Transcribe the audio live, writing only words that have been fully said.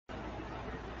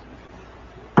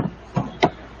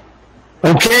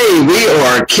Okay, we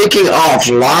are kicking off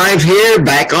live here,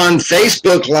 back on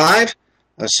Facebook Live.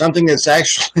 Something that's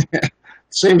actually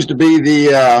seems to be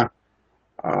the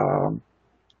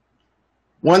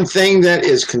one thing that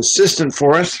is consistent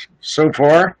for us so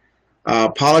far.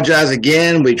 Apologize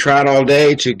again. We tried all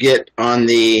day to get on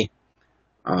the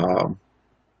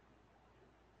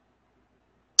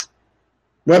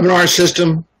webinar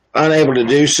system, unable to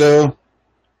do so.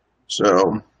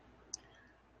 So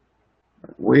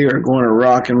we are going to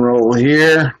rock and roll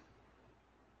here.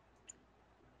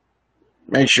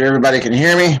 Make sure everybody can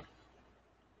hear me.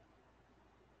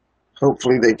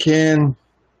 Hopefully they can.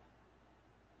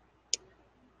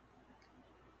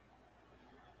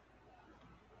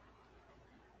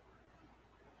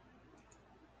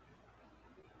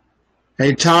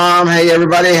 Hey Tom, hey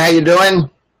everybody, how you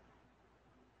doing?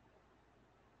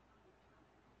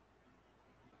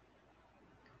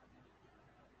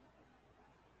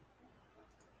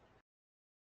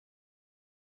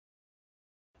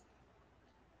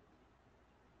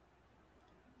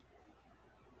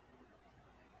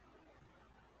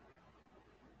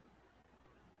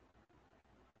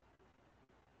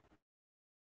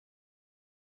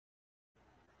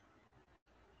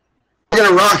 We're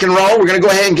going to rock and roll. We're going to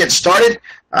go ahead and get started.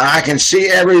 I can see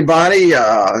everybody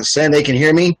saying they can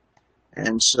hear me.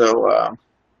 And so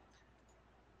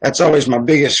that's always my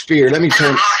biggest fear. Let me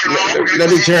turn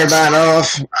mine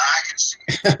off.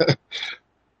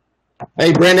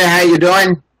 Hey, Brenda, how you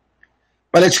doing?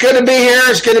 But it's good to be here.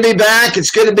 It's good to be back.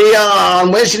 It's good to be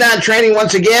on Wednesday night training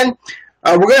once again.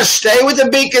 We're going to stay with the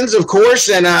beacons, of course,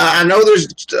 and I know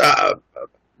there's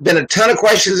been a ton of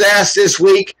questions asked this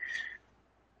week.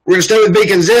 We're going to stay with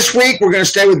beacons this week. We're going to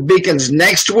stay with beacons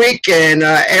next week, and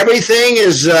everything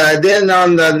is then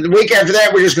on the week after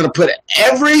that, we're just going to put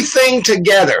everything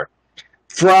together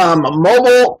from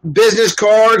mobile business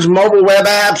cards, mobile web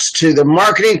apps, to the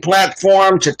marketing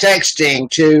platform, to texting,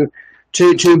 to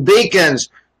beacons,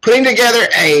 putting together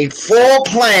a full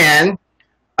plan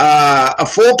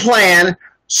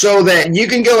so that you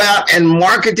can go out and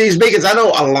market these beacons. I know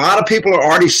a lot of people are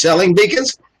already selling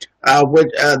beacons with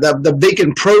the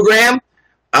beacon program,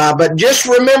 but just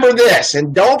remember this,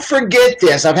 and don't forget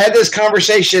this. I've had this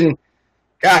conversation,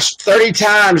 gosh, 30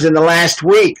 times in the last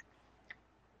week.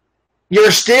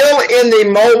 You're still in the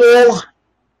mobile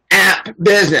app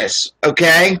business,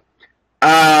 okay?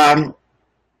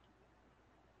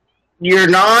 You're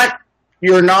not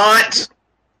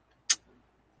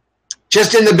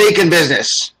just in the beacon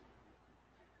business.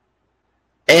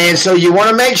 And so you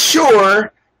want to make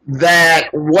sure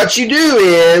that what you do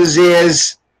is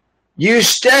you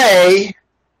stay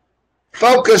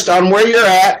focused on where you're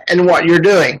at and what you're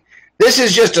doing. This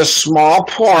is just a small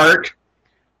part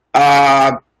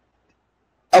of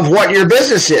what your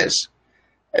business is.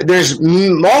 There's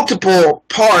multiple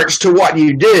parts to what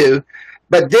you do,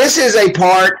 but this is a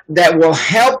part that will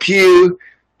help you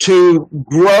to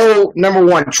grow, number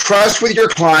one, trust with your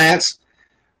clients,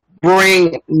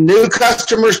 bring new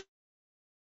customers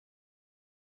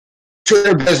to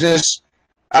their business,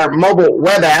 our mobile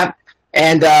web app,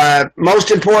 and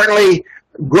most importantly,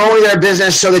 growing their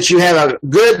business so that you have a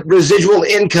good residual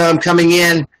income coming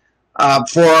in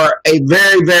for a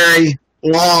very, very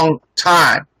long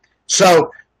time.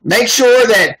 So make sure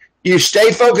that you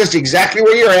stay focused exactly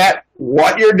where you're at,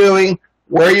 what you're doing,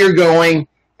 where you're going,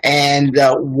 and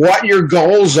what your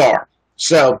goals are.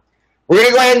 So we're going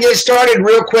to go ahead and get started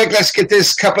real quick. Let's get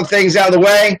this couple of things out of the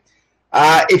way.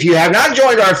 If you have not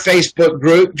joined our Facebook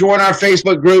group, join our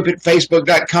Facebook group at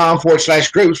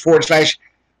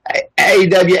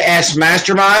facebook.com/groups/AWS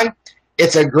Mastermind.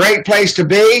 It's a great place to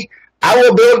be. I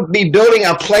will be building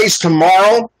a place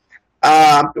tomorrow.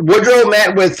 Woodrow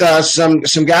met with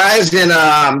some guys in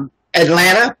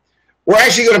Atlanta. We're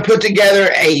actually going to put together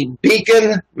a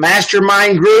Beacon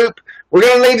Mastermind group. We're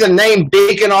going to leave the name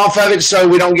Beacon off of it so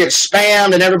we don't get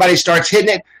spammed and everybody starts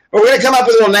hitting it. But we're going to come up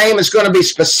with a little name. It's going to be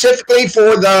specifically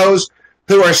for those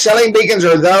who are selling beacons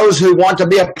or those who want to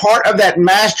be a part of that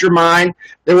mastermind.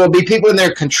 There will be people in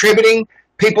there contributing,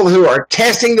 people who are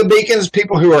testing the beacons,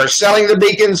 people who are selling the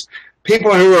beacons,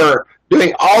 people who are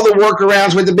doing all the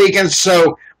workarounds with the beacons.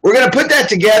 So we're going to put that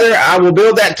together. I will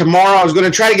build that tomorrow. I was going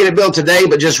to try to get it built today,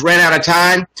 but just ran out of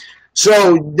time.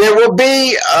 So there will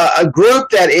be a group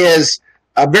that is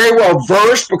very well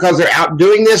versed because they're out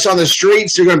doing this on the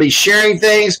streets. They're going to be sharing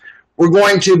things. We're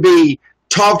going to be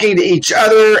talking to each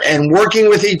other and working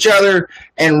with each other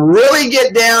and really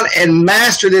get down and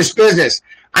master this business.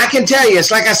 I can tell you, it's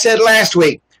like I said last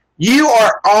week, you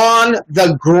are on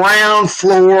the ground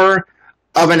floor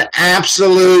of an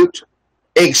absolute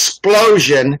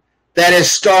explosion that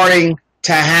is starting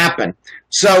to happen.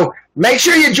 So Make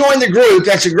sure you join the group.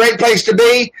 That's a great place to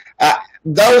be.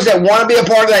 Those that want to be a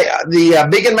part of the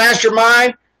Beacon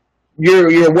Mastermind,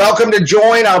 you're welcome to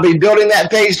join. I'll be building that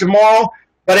page tomorrow,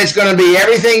 but it's going to be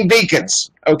everything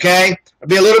beacons, okay? It'll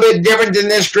be a little bit different than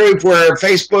this group where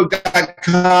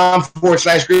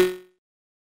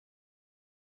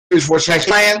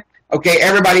facebook.com/groups/plan. Okay,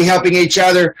 everybody helping each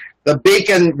other. The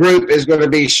Beacon group is going to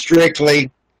be strictly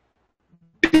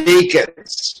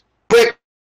beacons. Quick,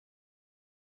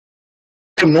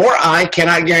 nor I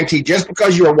cannot guarantee just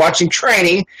because you are watching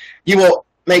training, you will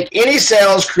make any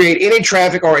sales, create any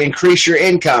traffic, or increase your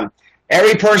income.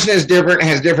 Every person is different,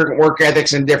 has different work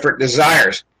ethics and different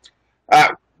desires.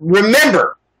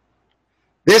 Remember,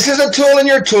 this is a tool in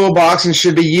your toolbox and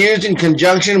should be used in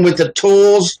conjunction with the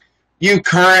tools you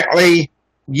currently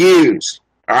use.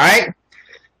 All right?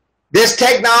 This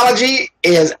technology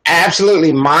is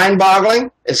absolutely mind-boggling.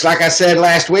 It's like I said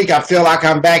last week, I feel like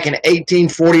I'm back in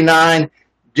 1849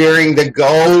 during the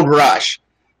gold rush.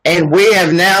 And we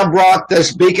have now brought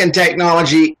this beacon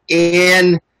technology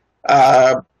in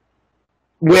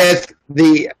with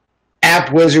the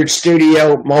Appwizard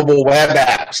Studio mobile web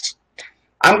apps.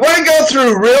 I'm going to go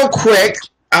through real quick.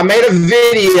 I made a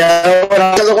video,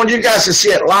 because I want you guys to see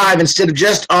it live instead of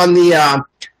just on the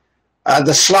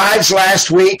slides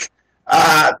last week.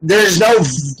 There's no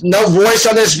voice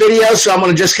on this video, so I'm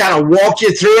going to just kind of walk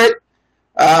you through it.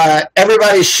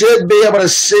 Everybody should be able to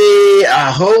see, I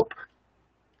hope,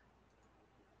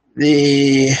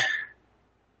 let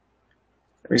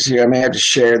me see, I may have to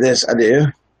share this. I do.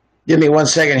 Give me 1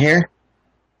 second here.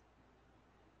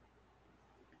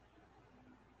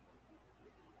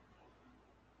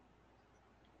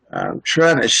 I'm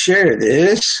trying to share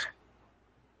this.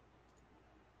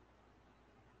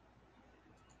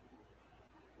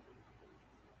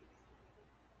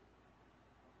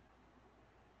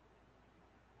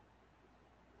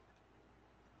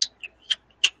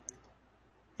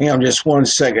 Hang on just 1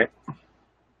 second.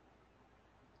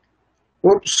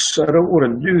 Whoops, I don't want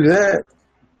to do that.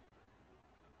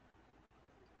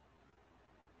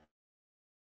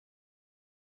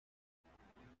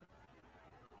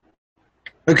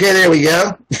 Okay, there we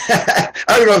go. I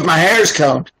don't know if my hair's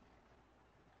combed.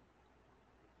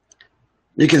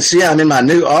 You can see I'm in my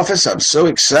new office. I'm so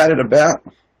excited about.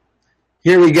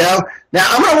 Here we go. Now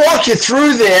I'm going to walk you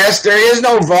through this. There is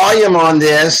no volume on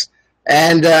this,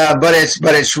 and but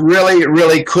it's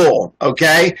really cool.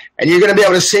 Okay, and you're going to be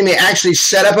able to see me actually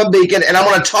set up a beacon, and I'm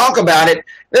going to talk about it.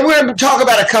 Then we're going to talk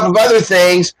about a couple of other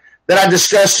things that I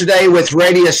discussed today with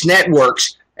Radius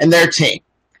Networks and their team.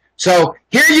 So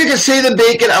here you can see the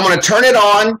beacon. I'm going to turn it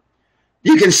on.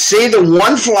 You can see the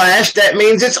one flash. That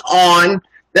means it's on.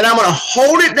 Then I'm going to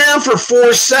hold it down for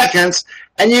 4 seconds,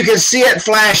 and you can see it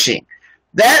flashing.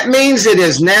 That means it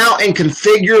is now in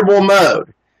configurable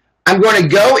mode. I'm going to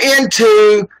go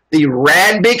into the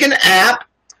Rad Beacon app.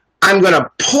 I'm going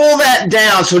to pull that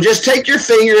down. So just take your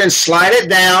finger and slide it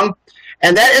down,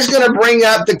 and that is going to bring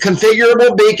up the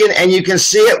configurable beacon, and you can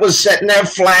see it was sitting there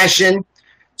flashing.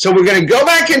 So we're going to go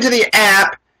back into the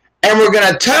app, and we're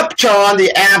going to touch on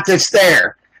the app that's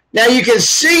there. Now you can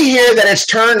see here that it's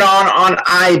turned on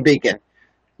iBeacon.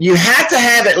 You have to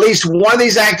have at least one of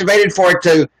these activated for it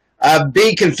to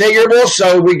be configurable.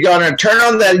 So we're going to turn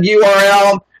on the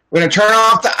URL. We're going to turn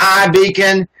off the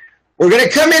iBeacon. We're going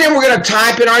to come in and we're going to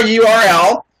type in our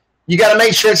URL. You got to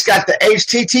make sure it's got the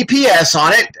HTTPS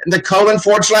on it, the ://,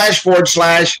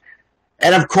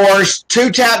 and of course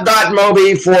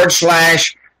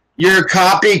 2tap.mobi/ your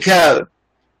copy code.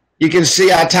 You can see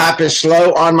I type as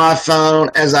slow on my phone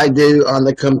as I do on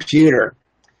the computer.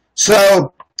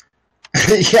 So,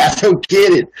 yeah, no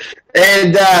kidding.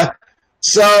 And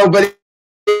but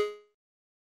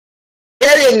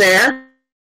get in there,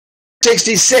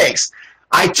 66.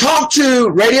 I talked to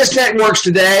Radius Networks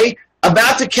today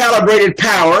about the calibrated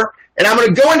power, and I'm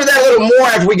going to go into that a little more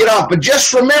after we get off. But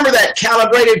just remember that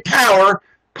calibrated power,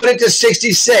 put it to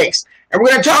 66. And we're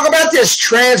going to talk about this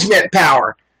transmit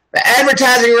power. The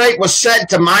advertising rate was set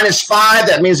to -5.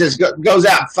 That means it goes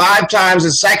out 5 times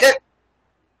a second.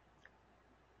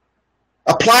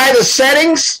 Apply the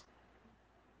settings.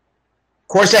 Of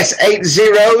course, that's 8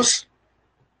 zeros.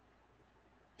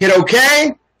 Hit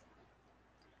OK.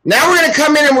 Now we're going to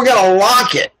come in and we're going to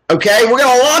lock it. Okay, we're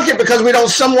going to lock it because we don't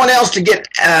want someone else to get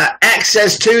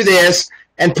access to this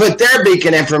and put their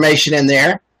beacon information in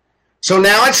there. So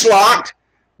now it's locked.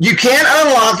 You can't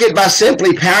unlock it by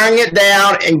simply powering it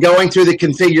down and going through the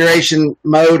configuration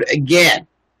mode again.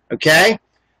 Okay?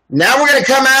 Now we're going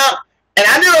to come out, and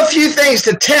I do a few things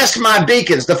to test my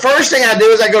beacons. The first thing I do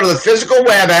is I go to the physical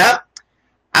web app.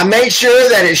 I make sure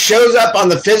that it shows up on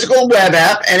the physical web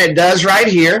app, and it does right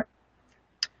here.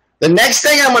 The next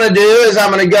thing I'm going to do is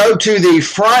I'm going to go to the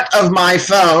front of my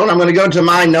phone. I'm going to go to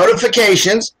my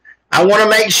notifications. I want to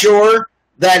make sure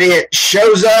that it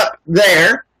shows up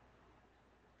there.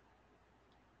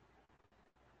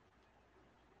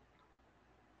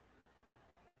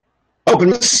 Open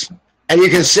this, and you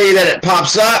can see that it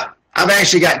pops up. I've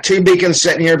actually got 2 beacons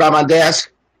sitting here by my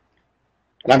desk,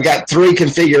 and I've got 3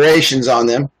 configurations on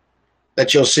them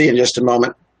that you'll see in just a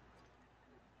moment.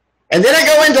 And then I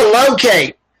go into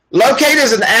Locate. Locate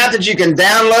is an app that you can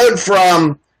download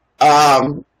from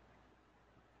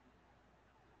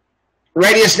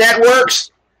Radius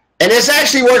Networks, and this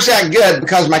actually works out good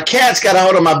because my cat's got a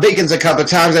hold of my beacons a couple of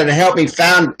times, and it helped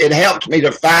me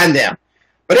to find them.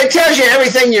 But it tells you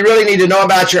everything you really need to know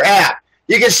about your app.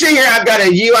 You can see here I've got a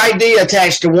UID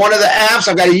attached to one of the apps.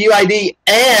 I've got a UID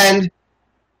and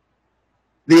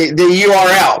the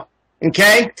URL.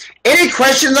 Okay? Any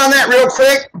questions on that real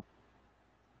quick?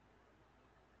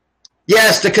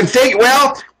 Yes, the config.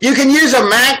 Well, you can use a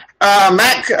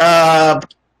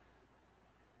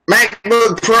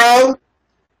MacBook Pro,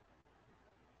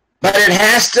 but it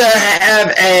has to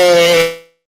have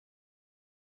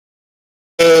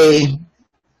a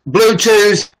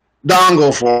Bluetooth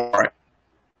dongle for it.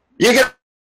 You can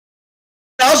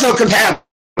also have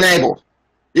enabled.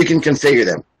 You can configure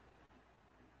them.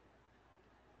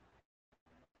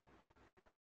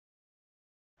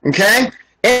 Okay?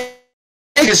 In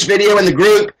this video in the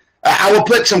group, I will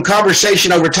put some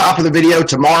conversation over top of the video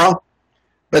tomorrow,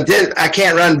 but then I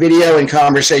can't run video and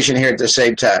conversation here at the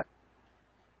same time.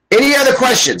 Any other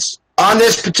questions on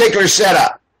this particular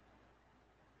setup?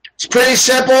 It's pretty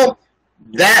simple.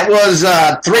 That was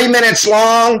 3 minutes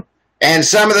long, and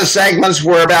some of the segments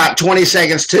were about 20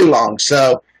 seconds too long.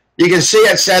 So you can see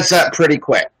it sets up pretty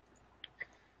quick.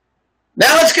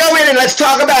 Now let's go in and let's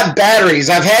talk about batteries.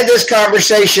 I've had this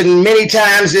conversation many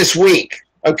times this week,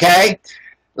 okay?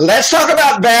 Let's talk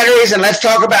about batteries and let's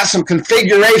talk about some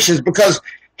configurations, because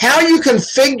how you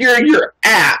configure your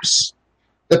apps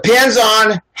depends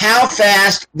on how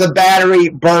fast the battery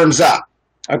burns up,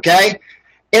 okay?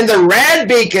 In the rad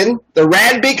beacon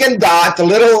dot, the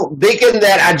little beacon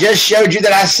that I just showed you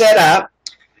that I set up,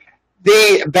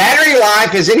 the battery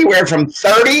life is anywhere from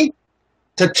 30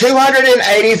 to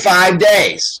 285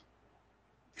 days.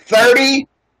 30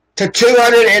 to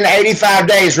 285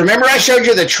 days. Remember I showed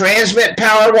you the transmit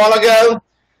power a while ago?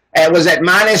 It was at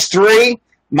 -3.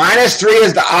 -3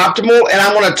 is the optimal, and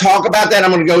I'm going to talk about that.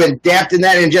 I'm going to go in depth in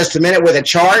that in just a minute with a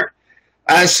chart.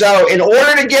 So in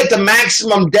order to get the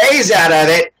maximum days out of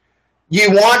it,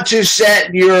 you want to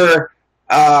set your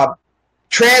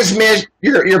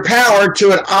your power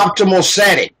to an optimal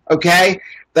setting. Okay,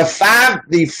 the five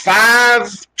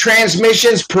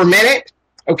transmissions per minute.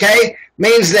 Okay,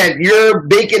 means that your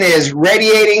beacon is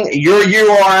radiating your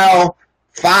URL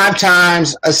 5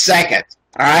 times a second.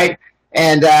 All right,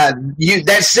 and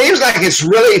that seems like it's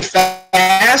really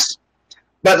fast.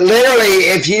 But literally,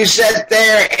 if you sit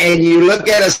there and you look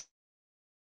at a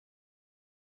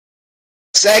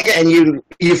second and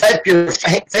you set your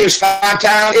fingers 5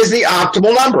 times, is the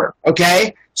optimal number,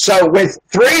 okay? So with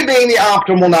 3 being the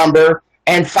optimal number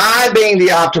and 5 being the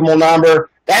optimal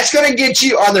number, that's going to get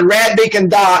you on the rad beacon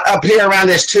dot up here around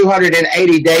this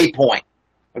 280-day point,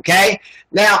 okay?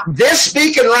 Now, this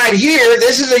beacon right here,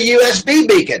 this is a USB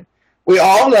beacon. We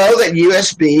all know that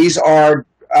USBs are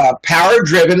power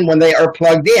driven when they are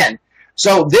plugged in.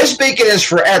 So this beacon is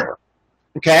forever,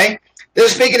 okay?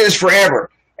 This beacon is forever.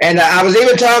 And I was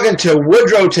even talking to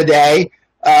Woodrow today.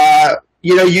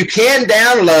 You know, you can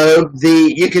download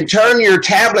you can turn your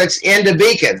tablets into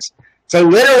beacons. So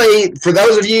literally, for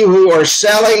those of you who are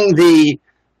selling the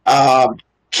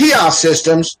kiosk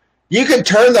systems, you can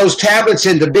turn those tablets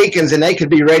into beacons and they could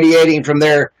be radiating from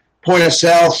their point of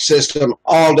sale system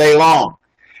all day long.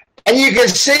 And you can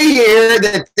see here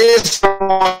that this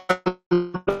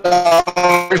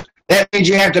 $1, that means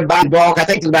you have to buy in bulk. I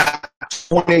think it's about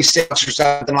 26 or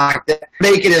something like that.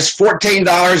 Beacon is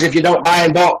 $14 if you don't buy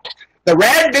in bulk. The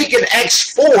Rad Beacon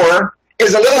X4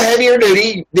 is a little heavier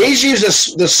duty. These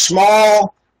use the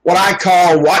small, what I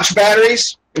call watch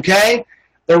batteries, okay?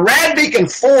 The Rad Beacon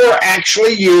 4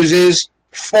 actually uses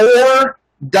 4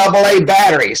 AA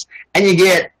batteries, and you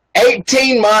get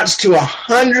 18 months to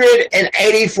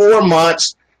 184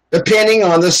 months, depending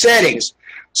on the settings.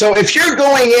 So if you're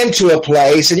going into a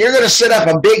place and you're going to set up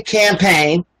a big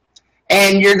campaign,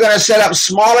 and you're going to set up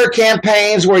smaller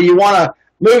campaigns where you want to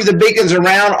move the beacons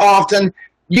around often,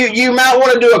 you might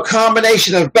want to do a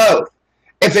combination of both.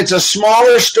 If it's a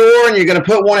smaller store and you're going to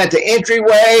put one at the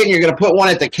entryway and you're going to put one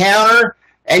at the counter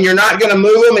and you're not going to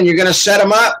move them and you're going to set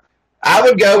them up, I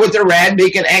would go with the Rad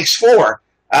Beacon X4.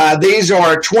 These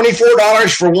are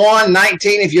 $24 for one, $19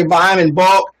 if you buy them in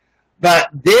bulk. But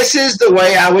this is the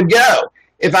way I would go.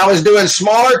 If I was doing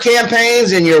smaller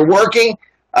campaigns and you're working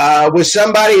with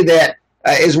somebody that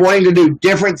is wanting to do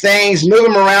different things, move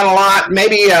them around a lot,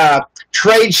 maybe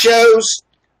trade shows,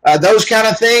 those kind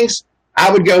of things,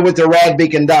 I would go with the rad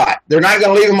beacon dot. They're not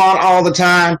going to leave them on all the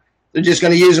time. They're just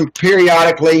going to use them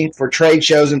periodically for trade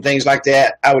shows and things like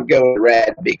that. I would go with the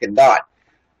rad beacon dot.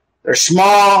 They're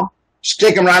small,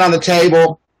 stick them right on the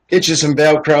table, get you some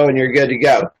Velcro, and you're good to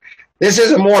go. This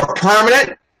is a more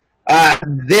permanent.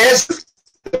 This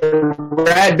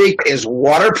rad beacon is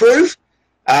waterproof.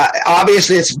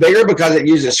 Obviously, it's bigger because it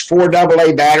uses 4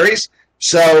 AA batteries.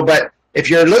 So, but if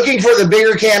you're looking for the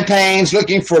bigger campaigns,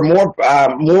 looking for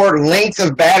more length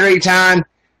of battery time,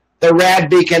 the Rad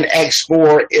Beacon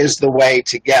X4 is the way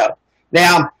to go.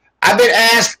 Now, I've been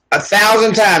asked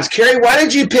 1,000 times, Kerry, why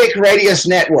did you pick Radius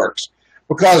Networks?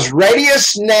 Because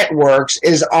Radius Networks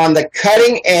is on the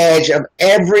cutting edge of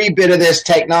every bit of this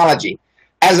technology.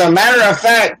 As a matter of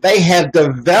fact, they have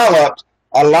developed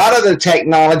a lot of the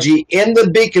technology in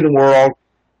the beacon world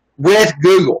with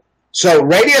Google. So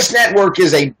Radius Network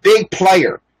is a big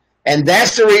player, and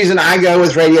that's the reason I go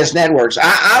with Radius Networks.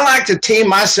 I like to team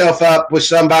myself up with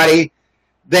somebody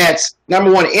that's,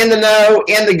 number one, in the know,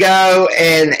 in the go,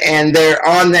 and they're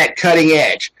on that cutting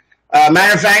edge.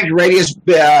 Matter of fact, Radius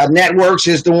Networks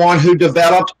is the one who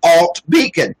developed Alt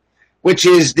Beacon, which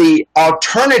is the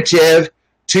alternative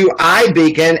to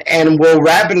iBeacon and will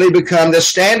rapidly become the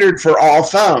standard for all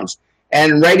phones.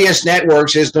 And Radius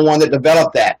Networks is the one that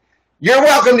developed that. You're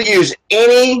welcome to use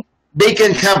any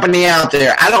beacon company out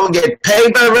there. I don't get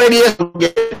paid by Radius. I don't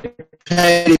get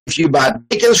paid if you buy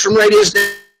beacons from Radius.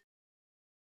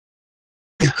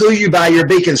 Who you buy your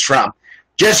beacons from.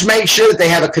 Just make sure that they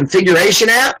have a configuration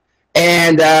app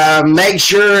and make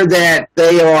sure that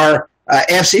they are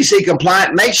FCC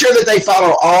compliant. Make sure that they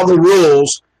follow all the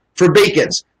rules for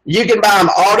beacons. You can buy them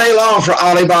all day long for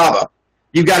Alibaba.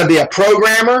 You've got to be a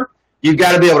programmer. You've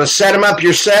got to be able to set them up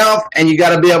yourself, and you've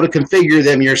got to be able to configure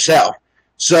them yourself.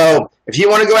 So if you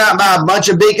want to go out and buy a bunch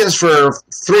of beacons for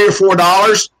 $3 or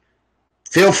 $4,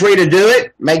 feel free to do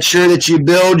it. Make sure that you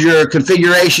build your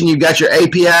configuration. You've got your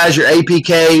APIs, your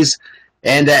APKs,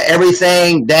 and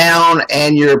everything down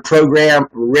and your program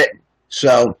written.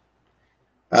 So,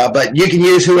 but you can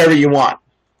use whoever you want.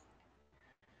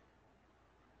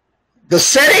 The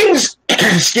settings,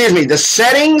 excuse me, the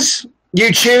settings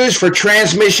you choose for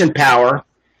transmission power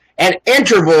and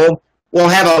interval will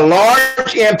have a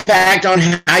large impact on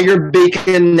how your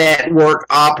beacon network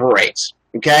operates.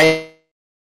 Okay?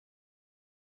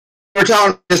 We're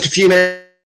talking just a few minutes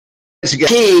ago.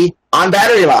 Key on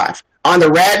battery life. On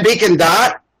the Rad Beacon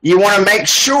Dot, you want to make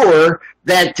sure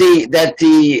that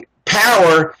the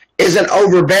power isn't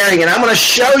overbearing. And I'm going to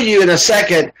show you in a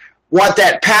second what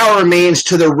that power means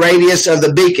to the radius of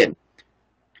the beacon.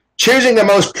 Choosing the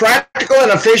most practical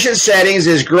and efficient settings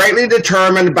is greatly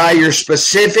determined by your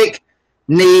specific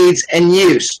needs and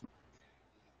use.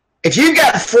 If you've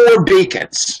got 4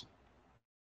 beacons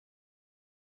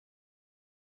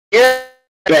in a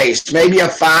space, maybe a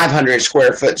 500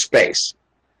 square foot space,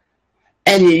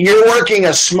 and you're working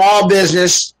a small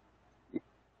business,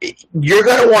 you're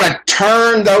going to want to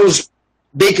turn those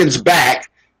beacons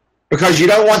back because you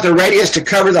don't want the radius to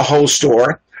cover the whole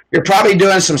store. You're probably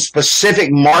doing some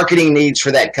specific marketing needs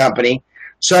for that company.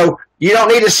 So you don't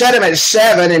need to set them at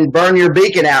 7 and burn your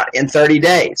beacon out in 30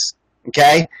 days.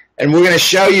 Okay? And we're going to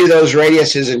show you those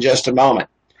radiuses in just a moment.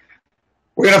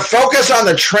 We're going to focus on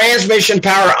the transmission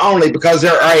power only because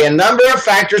there are a number of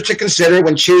factors to consider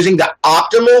when choosing the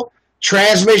optimal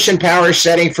transmission power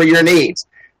setting for your needs.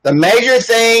 The major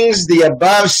things the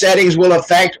above settings will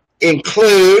affect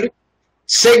include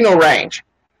signal range.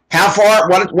 How far,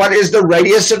 what is the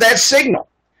radius of that signal?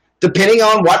 Depending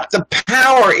on what the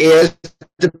power is,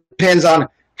 depends on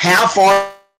how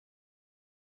far.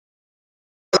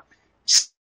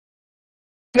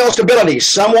 Signal stability,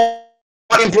 somewhat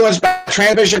influenced by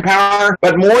transmission power,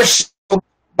 but more so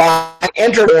by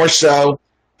interval, more so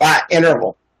by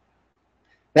interval.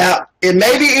 Now, it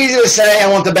may be easy to say I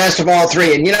want the best of all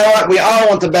 3, and you know what? We all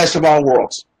want the best of all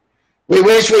worlds. We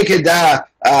wish we could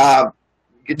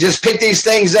just pick these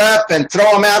things up and throw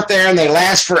them out there and they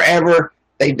last forever.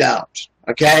 They don't.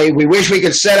 Okay? We wish we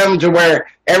could set them to where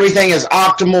everything is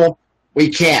optimal. We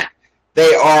can't.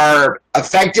 They are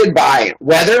affected by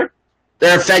weather.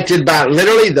 They're affected by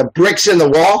literally the bricks in the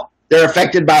wall. They're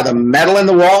affected by the metal in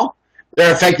the wall.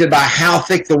 They're affected by how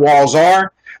thick the walls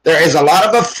are. There is a lot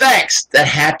of effects that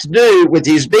have to do with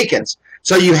these beacons.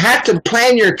 So you have to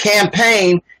plan your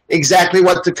campaign exactly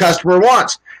what the customer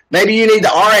wants. Maybe you need the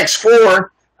RX4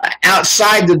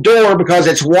 outside the door because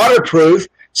it's waterproof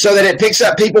so that it picks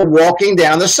up people walking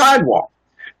down the sidewalk.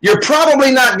 You're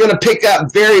probably not going to pick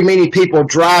up very many people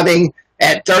driving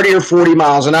at 30 or 40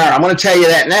 miles an hour. I'm going to tell you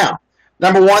that now.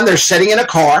 Number one, they're sitting in a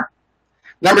car.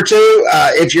 Number two,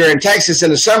 if you're in Texas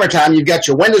in the summertime, you've got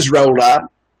your windows rolled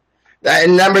up.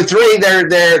 And number three,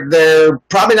 they're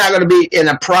probably not going to be in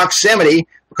a proximity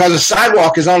because the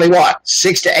sidewalk is only, what,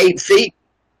 6 to 8 feet?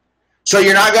 So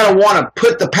you're not going to want to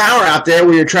put the power out there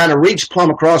where you're trying to reach plumb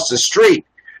across the street.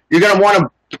 You're going to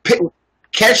want to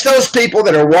catch those people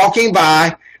that are walking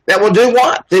by that will do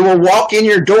what? They will walk in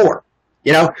your door.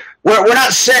 You know, we're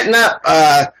not setting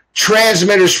up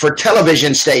transmitters for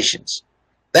television stations.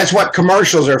 That's what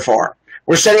commercials are for.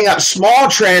 We're setting up small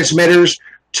transmitters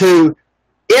to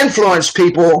influence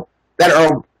people that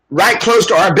are right close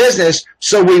to our business.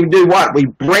 So we do what? We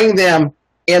bring them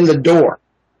in the door.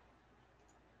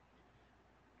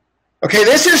 Okay,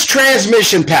 this is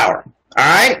transmission power. All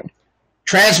right,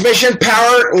 transmission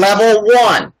power level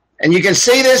 1. And you can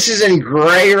see this is in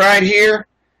gray right here.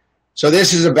 So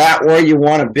this is about where you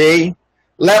want to be.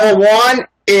 Level 1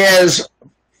 is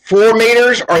 4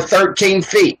 meters or 13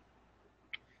 feet.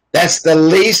 That's the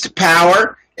least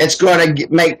power. It's going to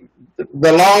make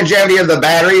the longevity of the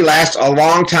battery last a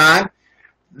long time.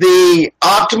 The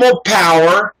optimal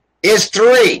power is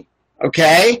 3,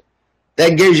 okay?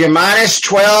 That gives you minus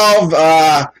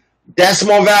 12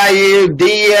 decimal value.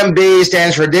 DMB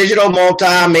stands for digital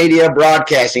multimedia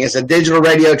broadcasting. It's a digital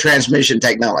radio transmission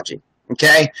technology,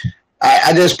 okay?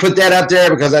 I just put that up there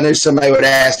because I knew somebody would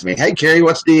ask me, hey, Kerry,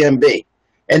 what's DMB?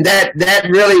 And that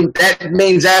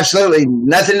means absolutely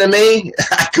nothing to me.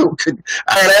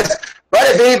 But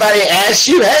if anybody asks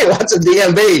you, hey, what's a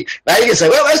DMB? Now you can say,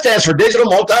 well, that stands for digital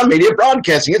multimedia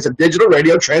broadcasting. It's a digital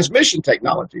radio transmission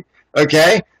technology,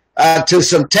 okay? To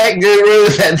some tech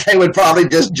gurus, and they would probably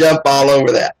just jump all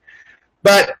over that.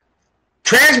 But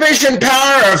transmission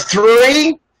power of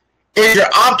 3 is your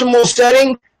optimal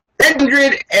setting,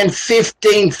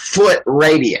 115-foot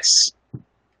radius,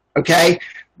 okay?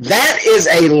 That is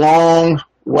a long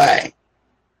way.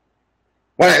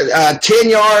 10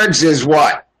 yards is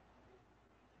what?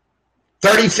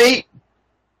 30 feet?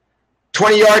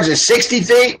 20 yards is 60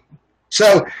 feet?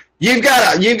 So you've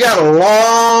got a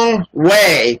long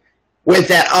way with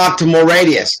that optimal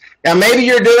radius. Now maybe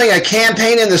you're doing a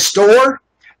campaign in the store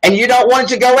and you don't want it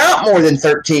to go out more than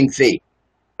 13 feet.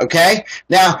 Okay?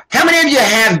 Now, how many of you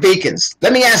have beacons?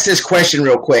 Let me ask this question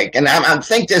real quick, and I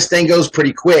think this thing goes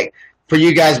pretty quick for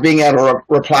you guys being able to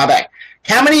reply back.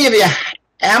 How many of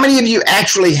you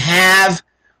actually have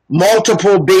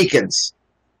multiple beacons?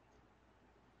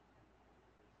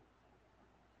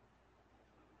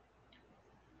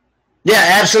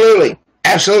 Yeah, absolutely.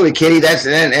 Absolutely, Kitty.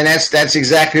 That's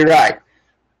exactly right.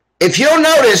 If you'll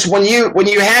notice when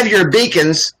you have your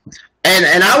beacons,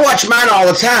 and I watch mine all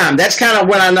the time, that's kind of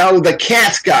when I know the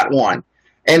cat's got one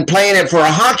and playing it for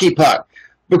a hockey puck,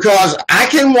 because I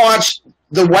can watch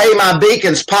the way my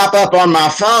beacons pop up on my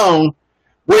phone,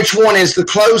 which one is the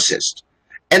closest.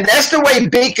 And that's the way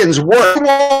beacons work. You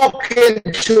walk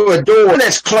into a door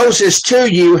that's closest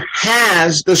to you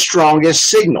has the strongest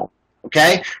signal.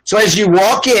 Okay? So as you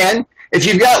walk in, if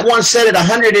you've got one set at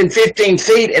 115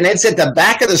 feet and it's at the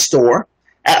back of the store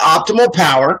at optimal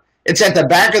power, it's at the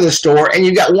back of the store, and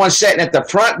you've got one set at the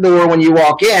front door when you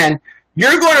walk in,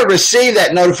 you're going to receive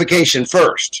that notification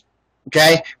first.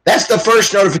 Okay? That's the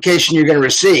first notification you're going to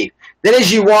receive. Then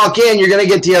as you walk in, you're going to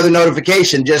get the other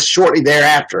notification just shortly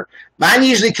thereafter. Mine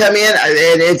usually come in,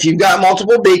 and if you've got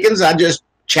multiple beacons, I just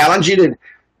challenge you to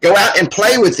go out and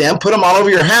play with them, put them all over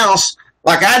your house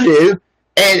like I do,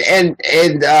 and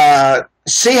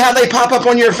see how they pop up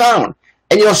on your phone.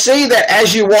 And you'll see that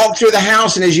as you walk through the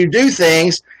house and as you do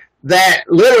things, that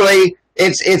literally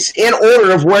it's in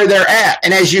order of where they're at.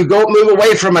 And as you move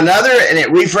away from another and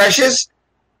it refreshes,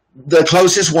 the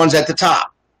closest one's at the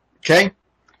top. Okay?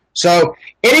 So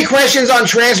any questions on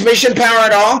transmission power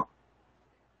at all?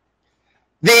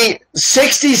 The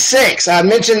 66, I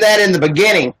mentioned that in the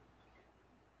beginning.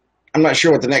 I'm not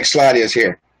sure what the next slide is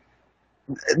here.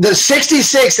 The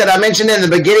 66 that I mentioned in the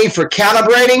beginning for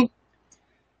calibrating,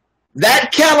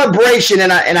 that calibration,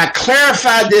 and I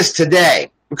clarified this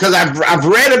today because I've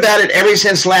read about it ever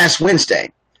since last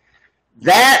Wednesday.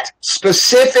 That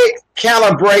specific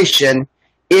calibration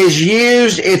is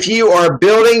used if you are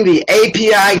building the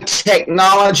API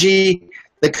technology,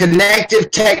 the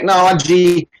connective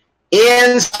technology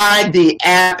inside the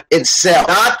app itself,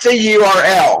 not the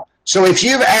URL. So if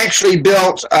you've actually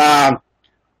built a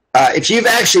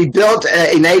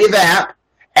native app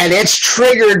and it's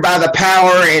triggered by the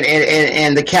power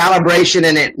and the calibration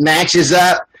and it matches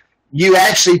up, you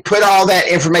actually put all that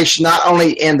information not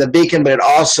only in the beacon, but it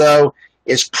also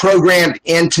is programmed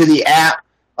into the app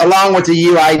along with the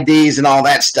UIDs and all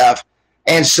that stuff.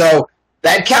 And so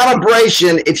that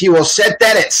calibration, if you will set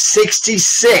that at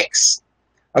 66,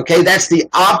 okay, that's the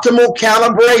optimal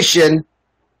calibration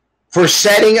for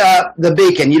setting up the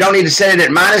beacon. You don't need to set it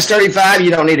at minus 35.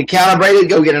 You don't need to calibrate it.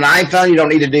 Go get an iPhone. You don't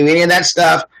need to do any of that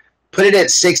stuff. Put it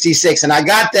at 66. And I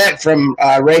got that from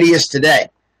Radius today.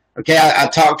 Okay, I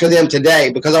talked to them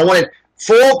today because I wanted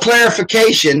full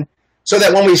clarification so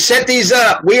that when we set these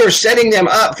up, we are setting them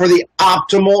up for the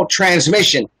optimal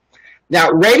transmission.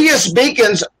 Now, Radius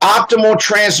Beacon's optimal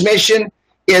transmission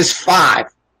is 5.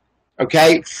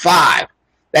 Okay, 5.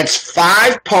 That's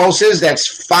 5 pulses.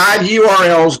 That's 5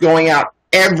 URLs going out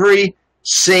every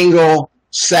single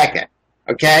second.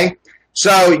 Okay,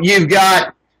 so you've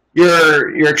got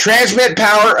your transmit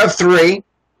power of 3,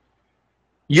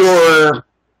 your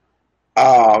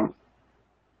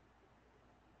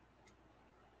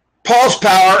pulse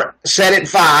power set at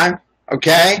 5,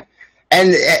 okay,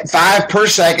 and at 5 per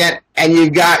second, and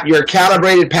you've got your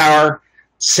calibrated power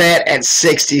set at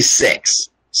 66.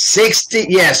 60,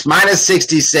 yes, minus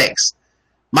 66.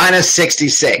 Minus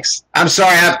 66. I'm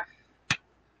sorry,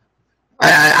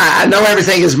 I know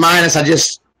everything is minus. I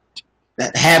just,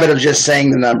 that habit of just saying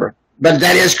the number. But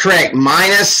that is correct,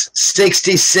 minus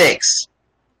 66.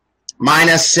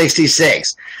 Minus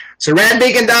 66. So Rad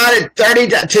Beacon dot at 30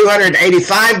 to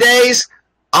 285 days.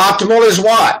 Optimal is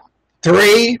what?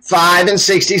 3, 5, and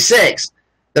 66.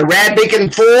 The Rad Beacon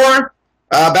 4,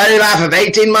 battery life of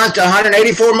 18 months to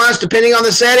 184 months, depending on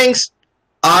the settings.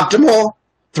 Optimal,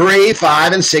 3,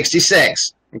 5, and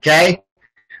 66. Okay?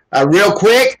 Real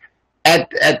quick,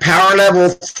 at power level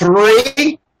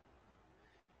 3,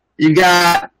 you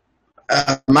got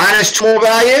minus 12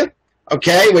 value.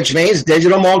 Okay, which means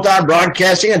digital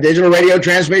multi-broadcasting and digital radio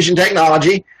transmission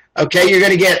technology. Okay, you're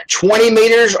going to get 20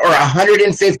 meters or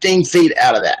 115 feet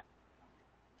out of that.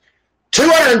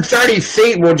 230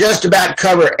 feet will just about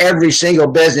cover every single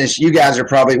business you guys are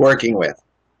probably working with.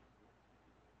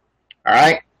 All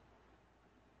right?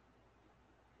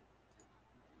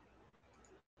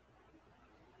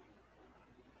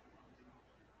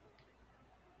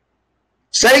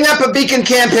 Setting up a beacon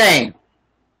campaign.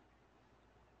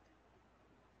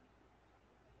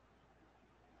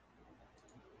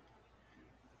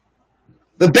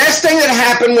 The best thing that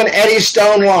happened when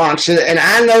Eddystone launched, and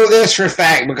I know this for a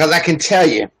fact because I can tell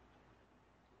you,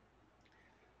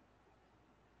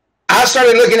 I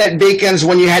started looking at beacons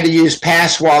when you had to use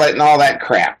Passwallet and all that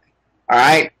crap, all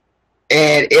right?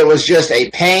 And it was just a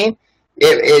pain.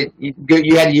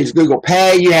 You had to use Google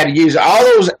Pay. You had to use all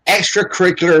those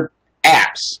extracurricular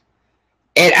apps,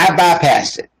 and I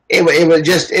bypassed it.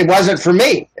 It wasn't for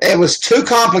me. It was too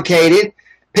complicated.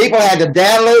 People had to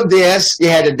download this. You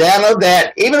had to download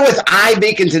that. Even with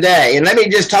iBeacon today, and let me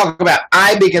just talk about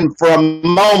iBeacon for a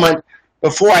moment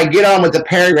before I get on with the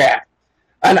paragraph.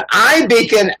 An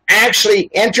iBeacon actually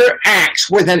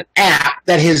interacts with an app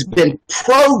that has been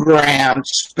programmed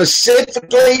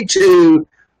specifically to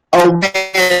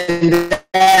obey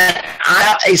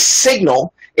a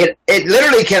signal. It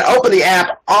literally can open the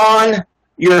app on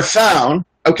your phone.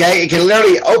 Okay, it can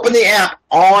literally open the app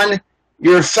on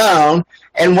your phone.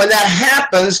 And when that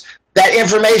happens, that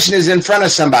information is in front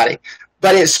of somebody.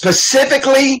 But it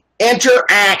specifically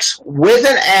interacts with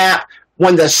an app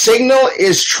when the signal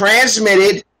is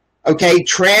transmitted, okay,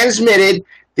 transmitted,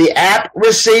 the app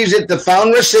receives it, the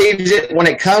phone receives it when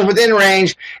it comes within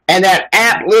range, and that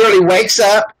app literally wakes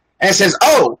up and says,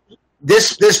 oh,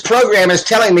 this program is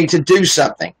telling me to do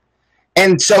something.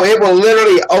 And so it will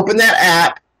literally open that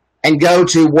app and go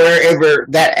to wherever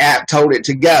that app told it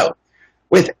to go.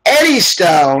 With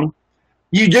Eddystone,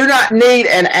 you do not need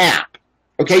an app.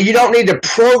 Okay, you don't need to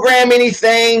program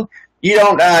anything. You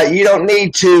don't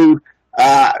need to go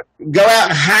out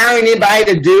and hire anybody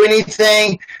to do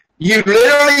anything. You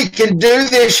literally can do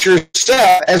this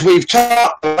yourself, as we've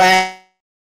talked last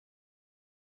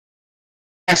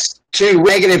 2,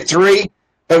 -3.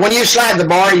 But when you slide the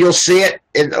bar, you'll see it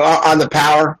on the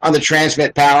power, on the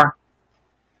transmit power.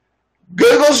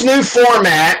 Google's new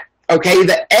format. Okay,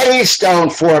 the Eddystone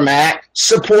format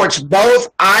supports both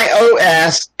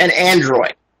iOS and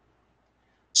Android.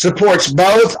 Supports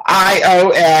both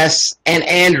iOS and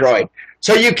Android.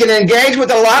 So you can engage with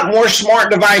a lot more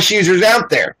smart device users out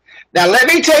there. Now, let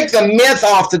me take the myth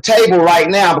off the table right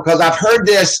now because I've heard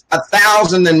this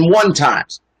 1,001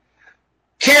 times.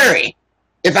 Carrie,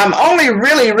 if I'm only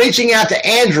really reaching out to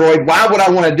Android, why would I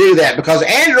want to do that? Because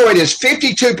Android is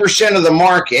 52% of the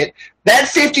market. That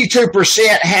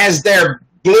 52% has their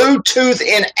Bluetooth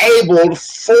enabled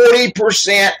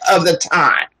 40% of the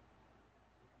time.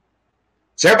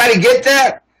 Does everybody get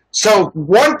that? So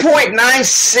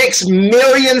 1.96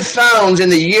 million phones in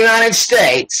the United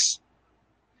States,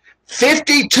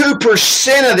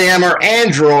 52% of them are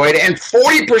Android, and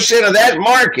 40% of that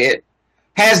market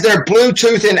has their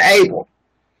Bluetooth enabled.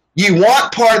 You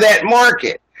want part of that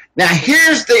market. Now,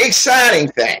 here's the exciting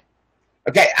thing.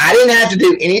 Okay, I didn't have to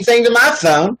do anything to my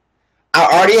phone. I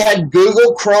already had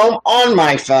Google Chrome on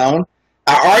my phone.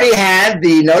 I already had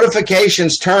the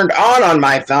notifications turned on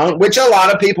my phone, which a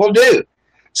lot of people do.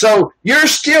 So you're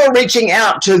still reaching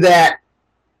out to that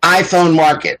iPhone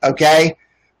market, okay?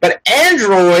 But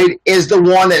Android is the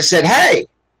one that said, hey,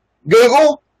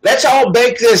 Google, let's all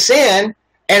bake this in,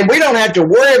 and we don't have to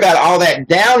worry about all that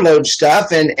download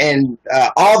stuff and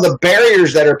all the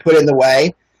barriers that are put in the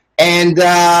way. And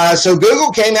so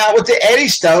Google came out with the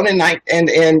Eddystone in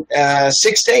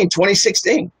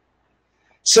 2016.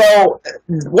 So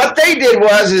what they did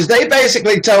is they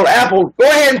basically told Apple, go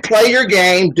ahead and play your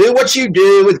game, do what you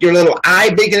do with your little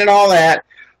iBeacon and all that,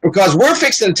 because we're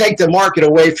fixing to take the market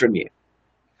away from you.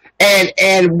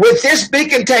 And with this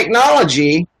beacon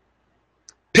technology,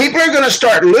 people are going to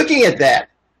start looking at that.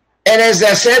 And as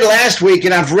I said last week,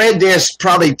 and I've read this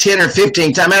probably 10 or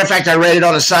 15 times. Matter of fact, I read it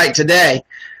on the site today.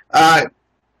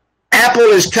 Apple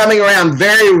is coming around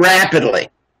very rapidly,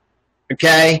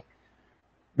 okay,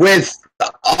 with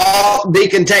all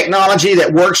beacon technology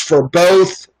that works for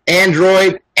both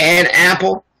Android and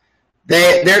Apple.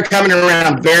 They're coming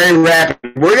around very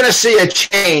rapidly. We're going to see a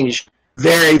change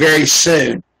very, very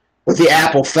soon with the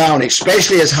Apple phone,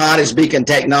 especially as hot as beacon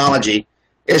technology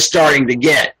is starting to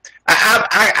get.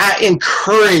 I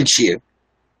encourage you.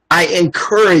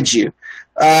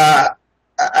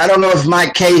 I don't know if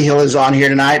Mike Cahill is on here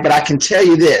tonight, but I can tell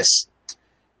you this.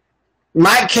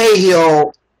 Mike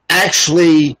Cahill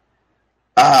actually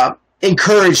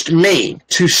encouraged me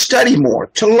to study more,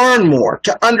 to learn more,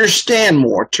 to understand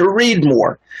more, to read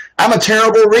more. I'm a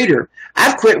terrible reader.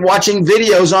 I've quit watching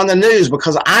videos on the news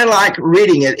because I like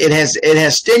reading it. It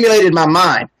has stimulated my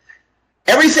mind.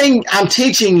 Everything I'm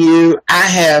teaching you, I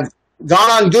have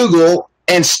gone on Google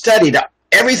and studied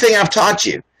everything I've taught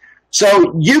you.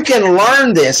 So you can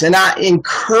learn this, and I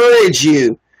encourage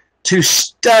you to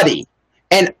study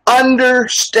and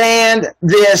understand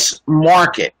this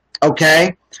market,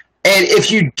 okay? And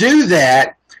if you do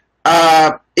that,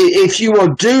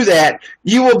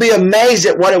 you will be amazed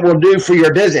at what it will do for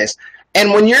your business.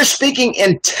 And when you're speaking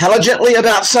intelligently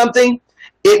about something,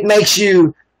 it makes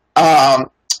you, I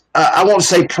won't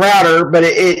say prouder, but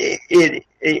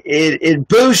it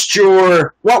boosts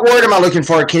your, what word am I looking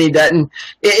for, Kenny Dutton?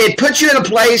 It puts you in a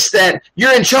place that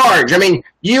you're in charge. I mean,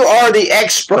 you are the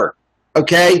expert,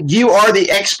 okay? You are the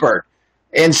expert.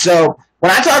 And so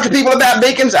when I talk to people about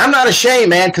beacons, I'm not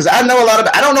ashamed, man, because I know a lot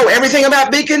about, I don't know everything about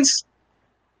beacons,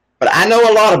 but I know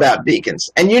a lot about beacons.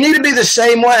 And you need to be the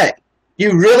same way.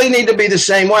 You really need to be the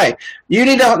same way. You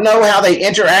need to know how they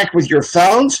interact with your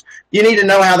phones. You need to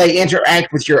know how they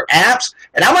interact with your apps.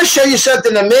 And I'm going to show you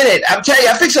something in a minute. I'll tell you,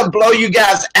 I fix to blow you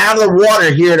guys out of the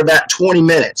water here in about 20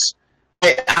 minutes.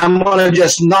 I'm going to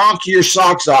just knock your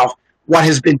socks off what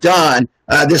has been done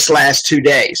this last 2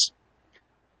 days.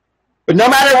 But no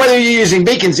matter whether you're using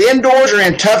beacons indoors or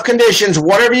in tough conditions,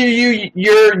 whatever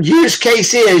your use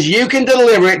case is, you can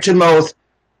deliver it to both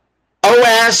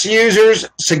OS users,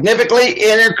 significantly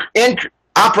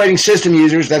operating system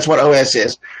users, that's what OS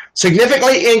is,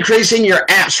 significantly increasing your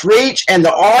app's reach and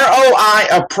the ROI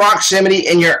of proximity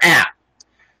in your app.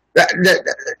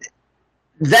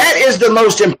 That is the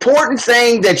most important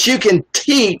thing that you can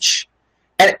teach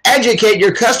and educate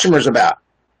your customers about,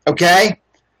 okay?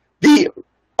 The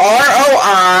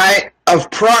ROI of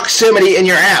proximity in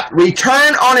your app,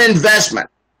 return on investment.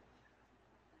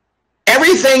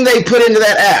 Everything they put into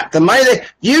that app, the money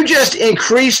you just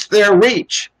increased their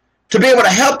reach to be able to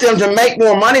help them to make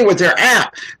more money with their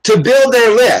app, to build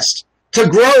their list, to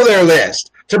grow their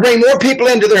list, to bring more people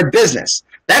into their business.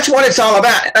 That's what it's all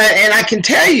about. And I can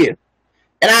tell you,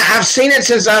 and I've seen it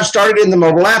since I've started in the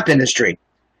mobile app industry,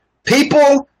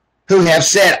 people who have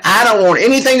said, I don't want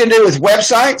anything to do with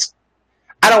websites,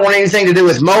 I don't want anything to do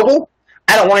with mobile,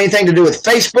 I don't want anything to do with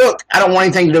Facebook, I don't want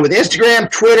anything to do with Instagram,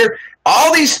 Twitter,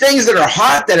 all these things that are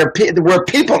hot, that are where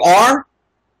people are,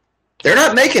 they're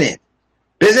not making it.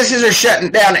 Businesses are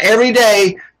shutting down every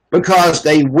day because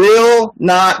they will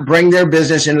not bring their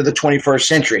business into the 21st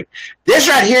century. This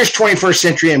right here is 21st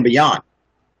century and beyond.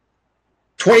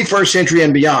 21st century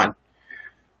and beyond.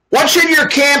 What should your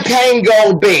campaign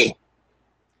goal be?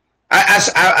 I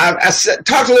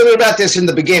talked a little bit about this in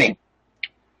the beginning.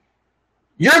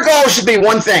 Your goal should be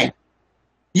one thing.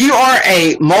 You are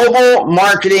a mobile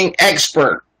marketing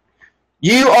expert.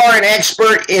 You are an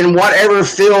expert in whatever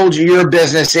field your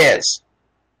business is.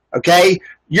 Okay?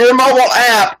 Your mobile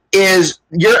app is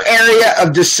your area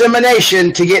of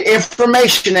dissemination to get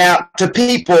information out to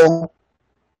people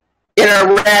in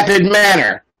a rapid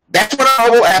manner. That's what a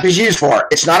mobile app is used for.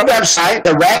 It's not a website.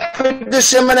 The rapid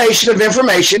dissemination of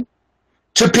information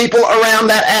to people around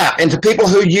that app and to people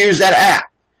who use that app.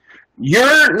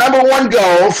 Your number one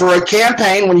goal for a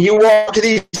campaign when you walk to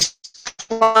these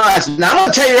clients, now I'm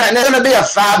going to tell you right now, it's going to be a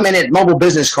 5-minute mobile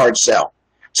business card sell.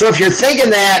 So if you're thinking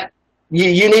that,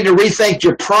 you need to rethink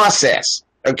your process,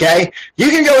 okay? You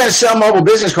can go in and sell mobile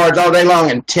business cards all day long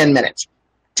in 10 minutes.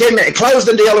 10 minutes, close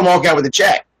the deal and walk out with a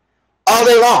check all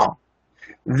day long.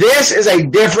 This is a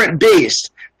different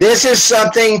beast. This is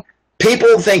something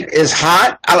people think is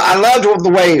hot. I loved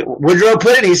the way Woodrow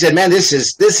put it. He said, man, this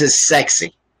is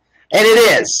sexy. And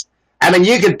it is. I mean,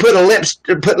 you could put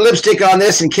lipstick on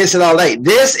this and kiss it all day.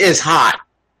 This is hot.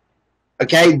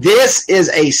 Okay? This is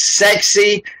a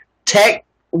sexy tech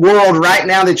world right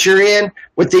now that you're in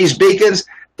with these beacons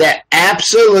that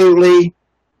absolutely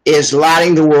is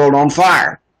lighting the world on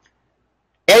fire.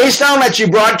 Eddystone lets you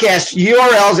broadcast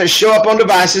URLs that show up on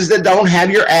devices that don't have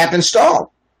your app installed.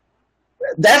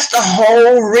 That's the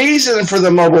whole reason for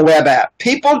the mobile web app.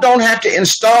 People don't have to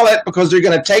install it because they're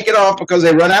going to take it off because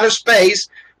they run out of space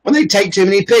when they take too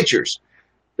many pictures.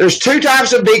 There's two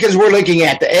types of beacons we're looking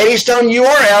at. The Eddystone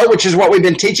URL, which is what we've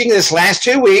been teaching this last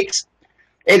 2 weeks.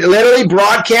 It literally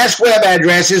broadcasts web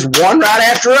addresses, one right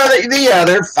after the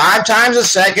other, 5 times a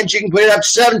second. You can put it up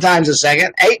 7 times a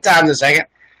second, 8 times a second.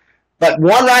 But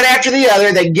one right after the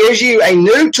other that gives you a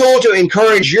new tool to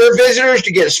encourage your visitors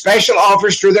to get special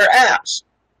offers through their apps.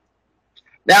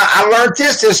 Now, I learned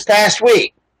this past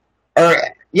week.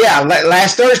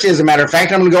 Last Thursday, as a matter of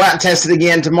fact. I'm going to go out and test it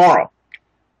again tomorrow.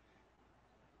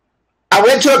 I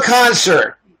went to a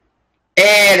concert,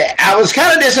 and I was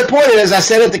kind of disappointed, as I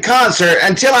said at the concert,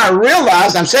 until I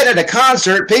realized I'm sitting at a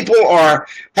concert. People are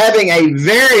having a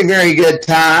very, very good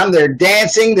time. They're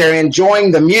dancing. They're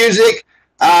enjoying the music.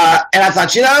 And I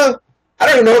thought, I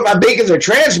don't even know if my beacons are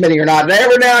transmitting or not. And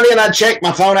every now and then I check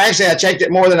my phone. Actually, I checked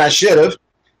it more than I should have.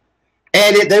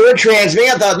 And they were transmitting.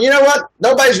 I thought, you know what?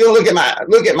 Nobody's going to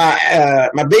look at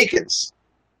my beacons.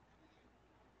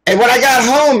 And when I got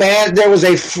home, man, there was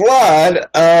a flood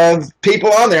of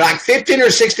people on there. Like 15 or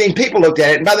 16 people looked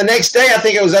at it. And by the next day, I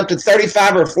think it was up to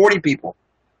 35 or 40 people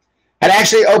had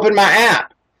actually opened my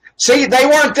app. See, they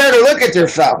weren't there to look at their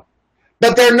phone.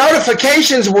 But their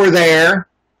notifications were there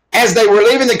as they were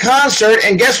leaving the concert,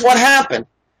 and guess what happened?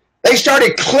 They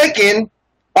started clicking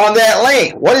on that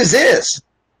link. What is this?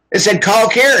 It said, call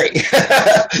Carrie.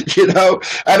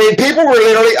 I mean, people were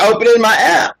literally opening my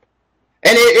app.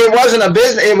 And it wasn't a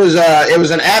business. It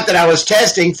was an app that I was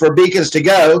testing for Beacons to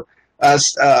Go,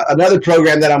 another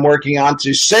program that I'm working on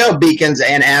to sell beacons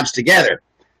and apps together.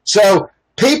 So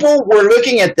people were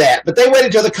looking at that, but they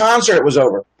waited till the concert was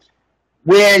over.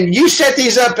 When you set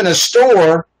these up in a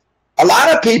store, a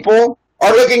lot of people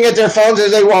are looking at their phones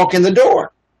as they walk in the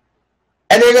door.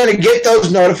 And they're going to get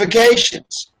those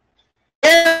notifications.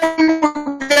 And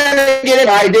we're going to get an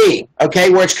ID,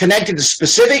 okay, where it's connected to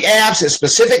specific apps at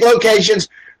specific locations.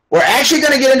 We're actually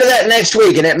going to get into that next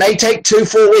week, and it may take 2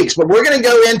 full weeks. But we're going to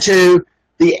go into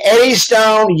the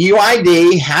Eddystone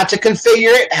UID, how to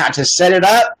configure it, how to set it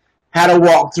up, how to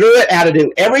walk through it, how to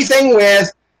do everything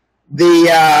with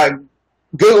the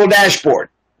Google dashboard,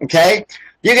 okay?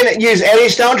 You can use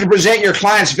Eddystone to present your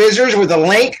clients' visitors with a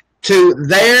link to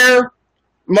their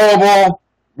mobile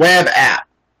web app.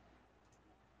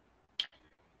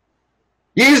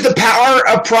 Use the power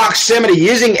of proximity.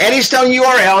 Using Eddystone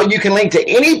URL, you can link to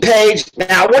any page.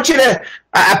 Now, I want you to,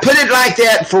 I put it like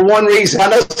that for one reason. I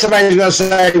know somebody's going to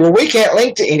say, well, we can't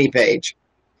link to any page.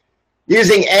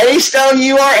 Using Eddystone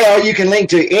URL, you can link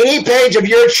to any page of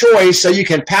your choice so you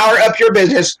can power up your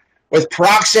business with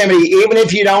proximity, even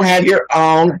if you don't have your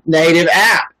own native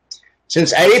app.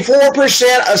 Since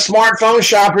 84% of smartphone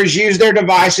shoppers use their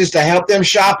devices to help them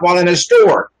shop while in a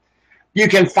store, you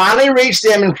can finally reach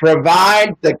them and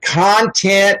provide the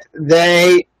content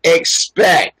they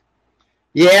expect.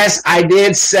 Yes, I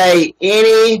did say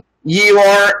any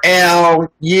URL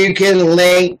you can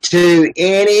link to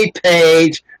any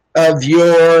page of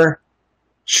your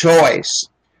choice.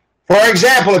 For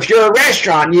example, if you're a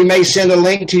restaurant, you may send a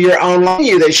link to your own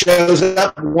menu that shows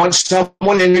up once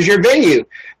someone enters your venue.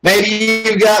 Maybe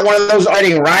you've got one of those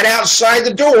lighting right outside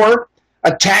the door,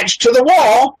 attached to the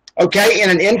wall, okay, in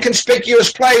an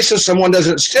inconspicuous place so someone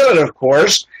doesn't steal it, of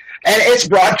course, and it's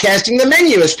broadcasting the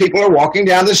menu as people are walking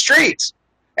down the streets.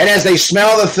 And as they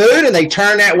smell the food and they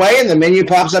turn that way and the menu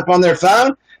pops up on their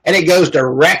phone and it goes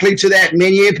directly to that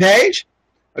menu page,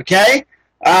 okay?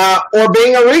 Or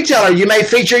being a retailer, you may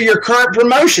feature your current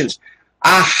promotions.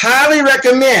 I highly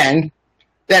recommend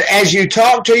that as you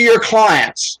talk to your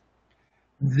clients,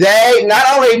 they not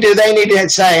only do they need to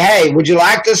say, hey, would you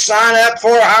like to sign up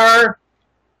for our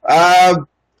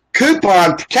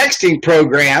coupon texting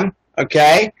program,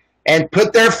 okay, and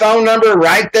put their phone number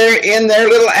right there in their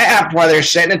little app while they're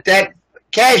sitting at that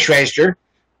cash register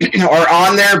or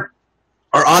on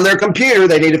their computer.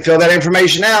 They need to fill that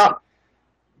information out.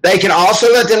 They can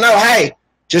also let them know, hey,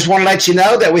 just want to let you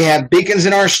know that we have beacons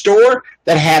in our store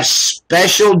that have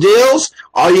special deals.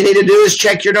 All you need to do is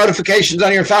check your notifications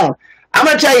on your phone. I'm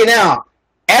going to tell you now,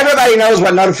 everybody knows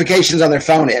what notifications on their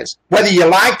phone is. Whether you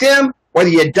like them, whether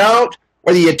you don't,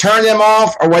 whether you turn them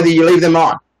off, or whether you leave them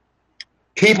on.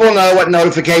 People know what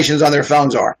notifications on their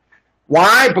phones are.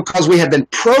 Why? Because we have been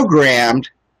programmed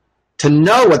to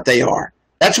know what they are.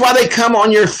 That's why they come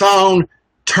on your phone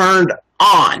turned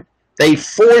on. They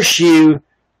force you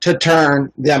to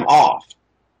turn them off.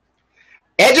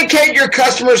 Educate your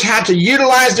customers how to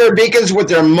utilize their beacons with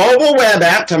their mobile web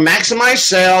app to maximize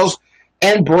sales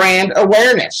and brand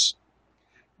awareness.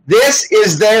 This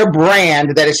is their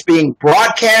brand that is being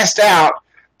broadcast out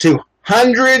to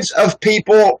hundreds of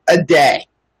people a day.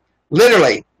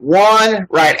 Literally, one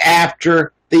right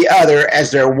after the other as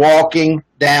they're walking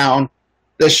down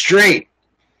the street.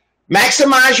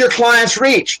 Maximize your client's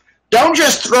reach. Don't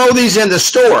just throw these in the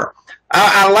store.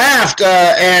 I laughed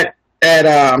at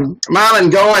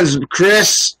Mylan Goins.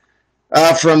 Chris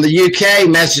from the UK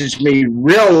messaged me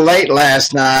real late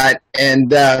last night,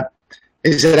 and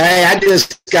he said, hey, I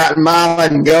just got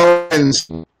Mylan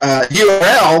Goins'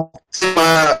 URL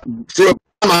through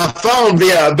my phone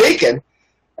via a beacon.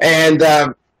 And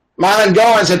Mylan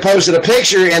Goins had posted a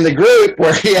picture in the group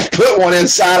where he had put one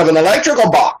inside of an electrical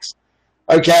box,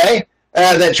 okay,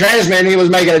 that transmitted. He was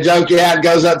making a joke, yeah, it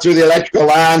goes up through the electrical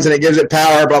lines and it gives it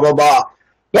power, blah, blah, blah.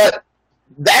 But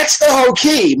that's the whole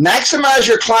key. Maximize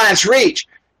your client's reach.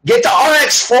 Get the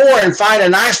RX4 and find a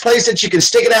nice place that you can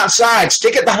stick it outside.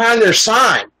 Stick it behind their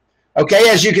sign, okay,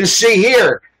 as you can see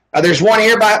here. There's one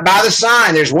here by the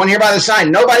sign. There's one here by the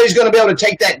sign. Nobody's going to be able to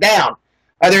take that down.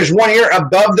 There's one here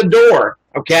above the door,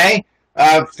 okay,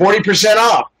 40%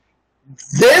 off.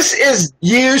 This is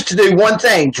used to do one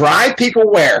thing, drive people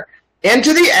where?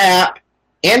 Into the app,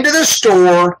 into the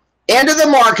store, into the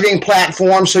marketing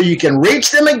platform so you can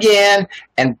reach them again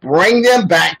and bring them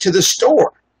back to the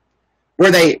store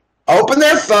where they open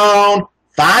their phone,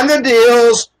 find the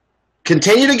deals,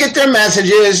 continue to get their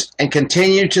messages, and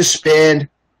continue to spend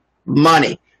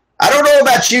money. I don't know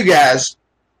about you guys,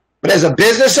 but as a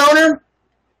business owner,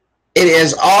 it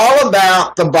is all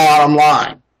about the bottom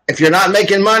line. If you're not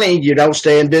making money, you don't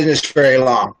stay in business very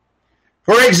long.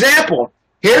 For example,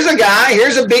 here's a guy,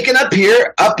 here's a beacon up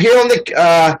here on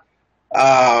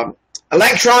the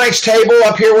electronics table,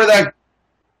 up here where the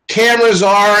cameras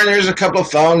are, and there's a couple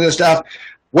of phones and stuff.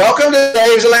 Welcome to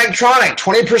Dave's Electronic,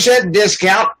 20%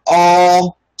 discount,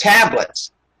 all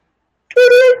tablets.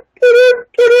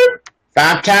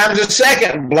 5 times a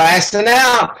second, blasting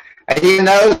out. And he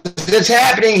knows it's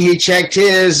happening. He checked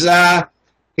his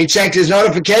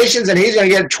notifications, and he's going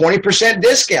to get a 20%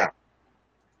 discount.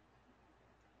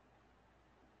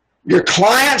 Your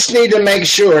clients need to make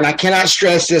sure, and I cannot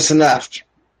stress this enough,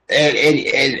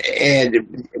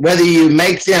 and whether you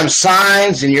make them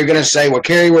signs, and you're going to say, well,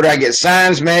 Kerry, where do I get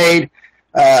signs made?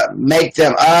 Make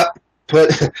them up,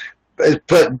 put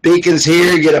beacons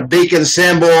here, get a beacon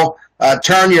symbol,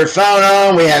 turn your phone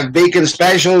on. We have beacon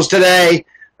specials today.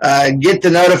 Get the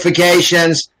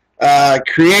notifications,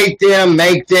 create them,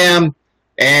 make them,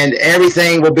 and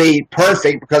everything will be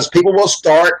perfect because people will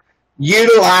start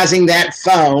utilizing that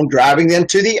phone, driving them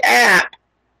to the app,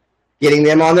 getting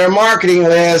them on their marketing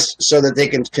list so that they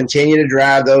can continue to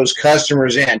drive those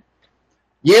customers in.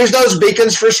 Use those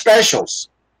beacons for specials.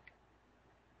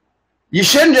 You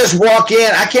shouldn't just walk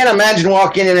in. I can't imagine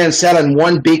walking in and selling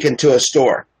one beacon to a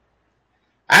store.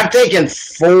 I'm thinking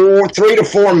 3 to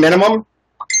 4 minimum,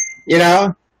 you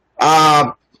know,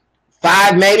 5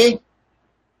 maybe,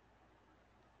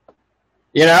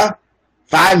 you know,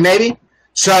 5 maybe.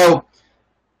 So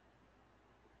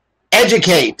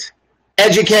educate,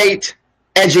 educate,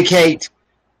 educate,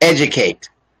 educate.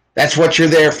 That's what you're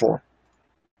there for.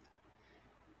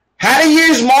 How to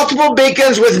use multiple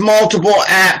beacons with multiple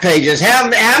app pages. How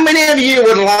many of you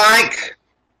would like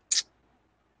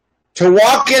to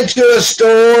walk into a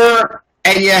store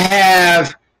and you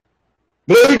have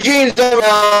blue jeans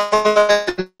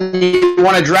on, you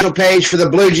want a dress page for the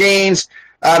blue jeans,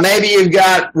 Maybe you've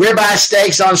got ribeye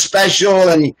steaks on special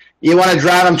and you want to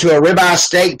drive them to a ribeye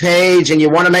steak page, and you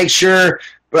want to make sure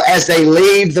as they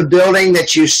leave the building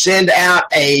that you send out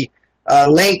a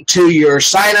link to your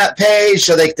sign-up page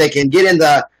so they can get in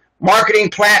the marketing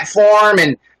platform.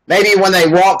 And maybe when they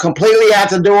walk completely out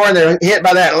the door and they're hit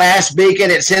by that last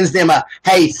beacon, it sends them a,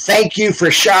 hey, thank you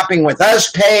for shopping with us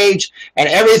page, and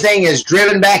everything is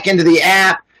driven back into the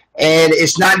app. And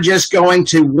it's not just going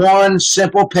to one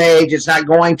simple page. It's not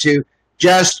going to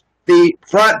just the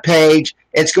front page.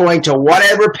 It's going to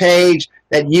whatever page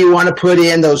that you want to put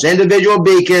in those individual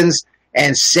beacons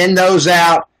and send those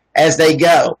out as they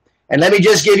go. And let me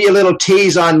just give you a little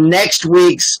tease on next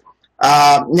week's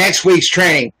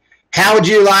training. How would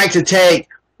you like to take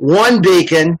one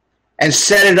beacon and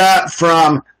set it up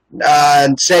from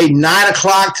say 9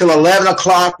 o'clock till 11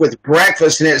 o'clock with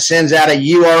breakfast, and it sends out a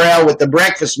URL with the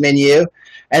breakfast menu,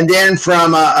 and then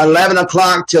from 11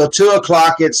 o'clock till 2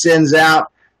 o'clock it sends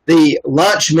out the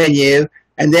lunch menu,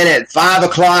 and then at 5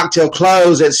 o'clock till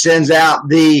close it sends out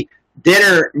the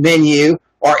dinner menu,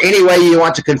 or any way you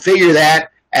want to configure that.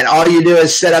 And all you do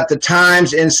is set up the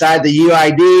times inside the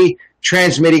UID,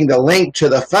 transmitting the link to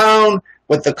the phone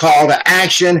with the call to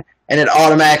action, and it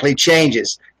automatically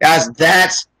changes. Guys,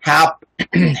 that's how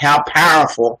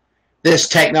powerful this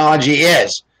technology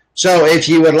is. So if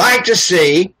you would like to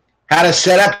see how to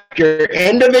set up your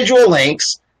individual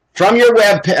links from your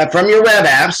web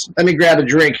apps, let me grab a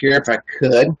drink here if I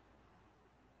could.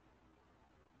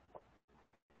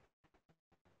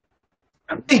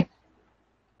 Okay.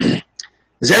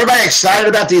 Is everybody excited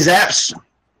about these apps?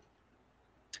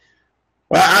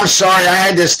 Well, I'm sorry, I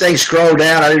had this thing scroll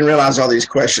down. I didn't realize all these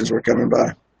questions were coming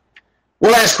by.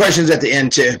 We'll ask questions at the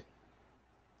end too.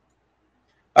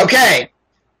 Okay,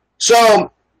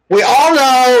 so we all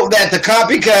know that the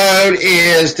copy code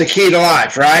is the key to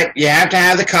life, right? You have to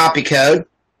have the copy code.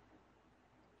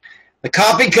 The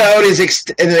copy code is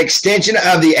an extension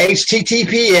of the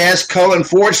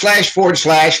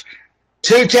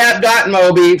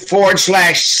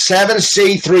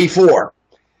https://2tap.mobi/7c34.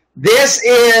 This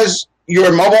is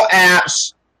your mobile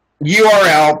app's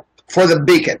URL for the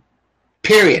beacon,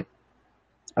 period.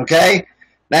 Okay?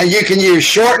 Now you can use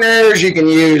shorteners, you can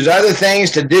use other things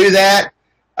to do that.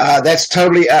 That's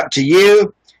totally up to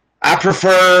you. I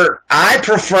prefer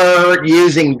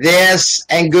using this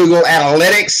and Google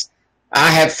Analytics. I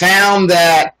have found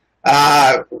that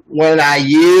when I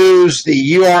use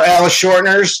the URL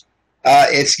shorteners,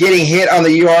 it's getting hit on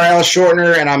the URL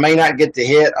shortener, and I may not get the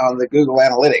hit on the Google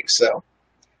Analytics. So,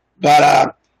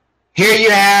 but here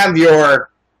you have your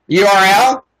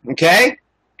URL. Okay.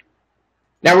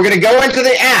 Now we're going to go into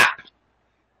the app.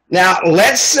 Now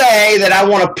let's say that I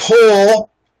want to pull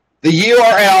the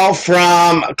URL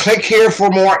from click here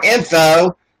for more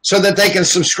info so that they can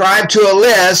subscribe to a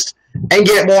list and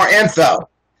get more info.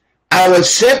 I would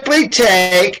simply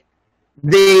take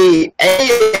the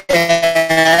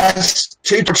AS/the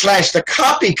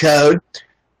copy code,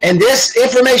 and this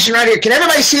information right here. Can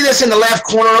everybody see this in the left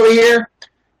corner over here?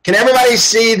 Can everybody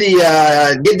see the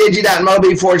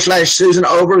getdigi.mobi/Susan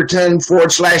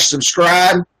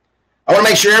Overton/subscribe? I want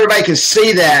to make sure everybody can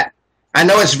see that. I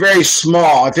know it's very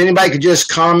small. If anybody could just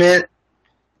comment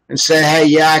and say, hey,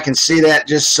 yeah, I can see that,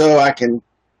 just so I can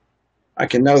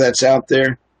know that's out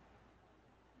there.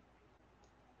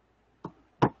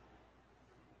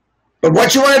 But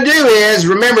what you want to do is,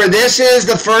 remember, this is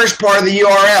the first part of the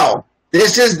URL.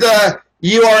 This is the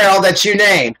URL that you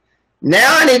named.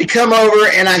 Now I need to come over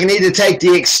and I need to take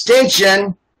the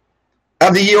extension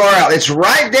of the URL. It's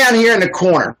right down here in the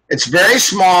corner. It's very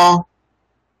small.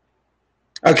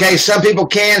 Okay, some people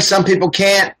can, some people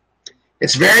can't.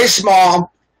 It's very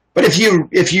small. But if you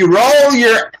roll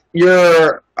your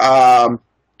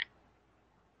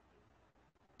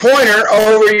pointer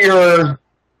over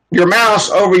your mouse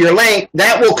over your link,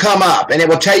 that will come up and it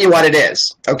will tell you what it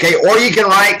is. Okay, or you can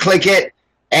right click it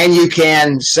and you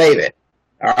can save it.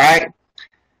 All right.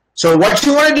 So what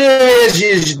you want to do is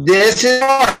use this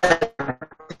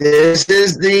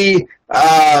is the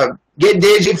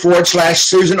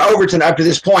getdigi/Susan Overton up to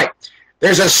this point.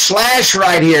 There's a slash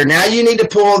right here. Now you need to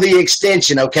pull the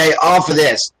extension, okay, off of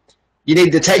this. You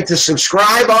need to take the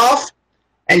subscribe off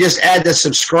and just add the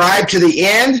subscribe to the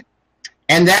end,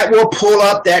 and that will pull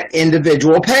up that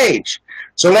individual page.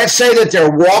 So let's say that they're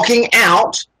walking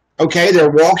out, okay, they're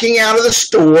walking out of the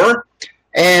store,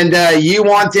 and you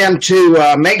want them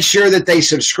to make sure that they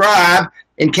subscribe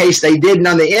in case they didn't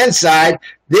on the inside.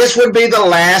 This would be the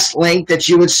last link that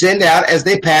you would send out as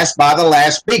they pass by the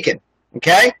last beacon,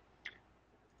 okay?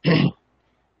 You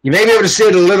may be able to see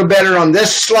it a little better on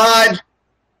this slide.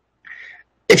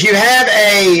 if you have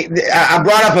I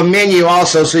brought up a menu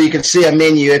also so you can see a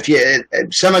menu.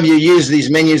 Some of you use these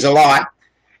menus a lot.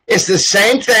 It's the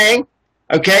same thing.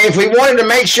 Okay, if we wanted to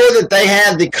make sure that they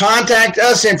had the contact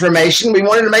us information, we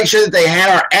wanted to make sure that they had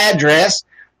our address.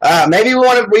 Maybe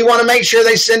we want to make sure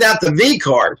they send out the V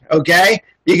card. Okay,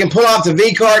 you can pull off the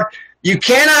V card. You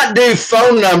cannot do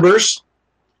phone numbers.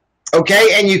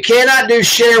 Okay, and you cannot do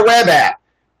share web app.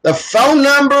 The phone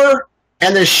number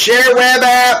and the share web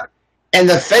app and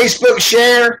the Facebook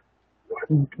share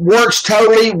works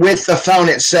totally with the phone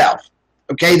itself.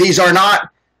 Okay, these are not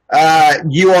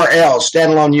URLs,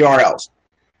 standalone URLs.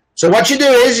 So what you do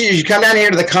is you come down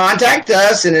here to the contact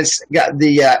us, and it's got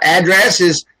the address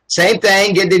is same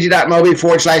thing,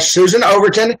 getdigi.mobi/Susan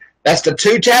Overton. That's the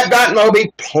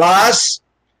 2tap.mobi plus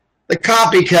the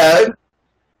copy code.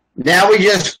 Now we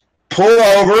just pull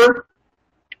over,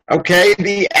 okay,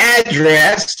 the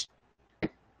address.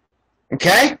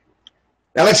 Okay?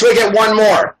 Now let's look at one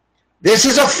more. This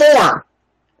is a form.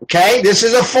 Okay? This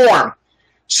is a form.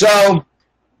 So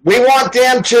we want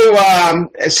them to,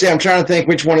 let's see, I'm trying to think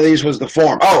which one of these was the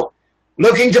form. Oh,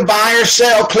 looking to buy or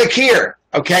sell, click here.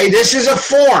 Okay? This is a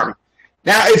form.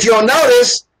 Now, if you'll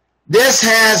notice, this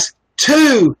has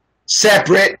two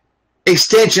separate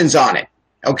extensions on it.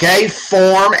 Okay?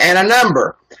 Form and a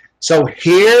number. So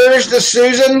here's the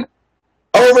Susan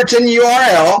Overton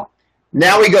URL.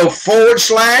 Now we go / form /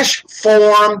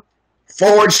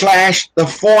 the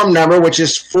form number, which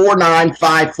is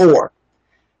 4954.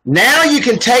 Now you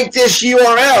can take this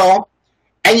URL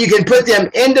and you can put them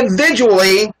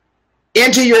individually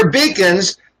into your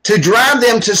beacons to drive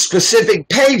them to specific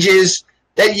pages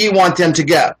that you want them to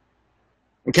go.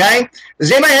 Okay?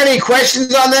 Does anybody have any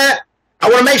questions on that? I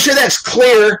want to make sure that's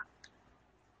clear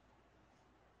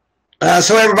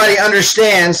so everybody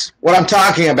understands what I'm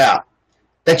talking about.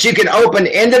 That you can open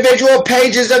individual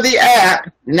pages of the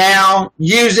app now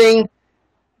using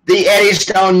the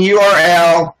Eddystone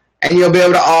URL, and you'll be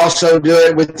able to also do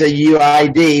it with the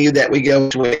UID that we go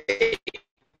with. It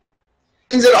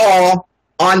all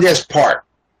on this part,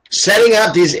 setting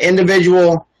up these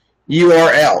individual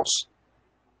URLs.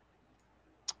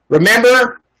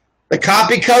 Remember, the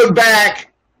copy code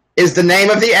back is the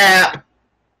name of the app.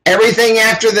 Everything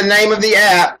after the name of the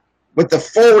app with the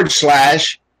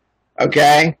 /,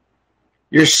 okay,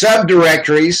 your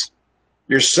subdirectories,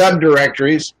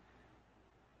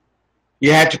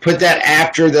 you have to put that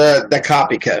after the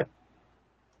copy code.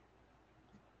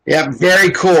 Yeah, very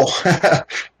cool.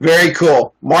 Very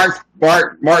cool. Mark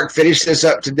finished this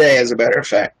up today, as a matter of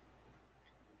fact.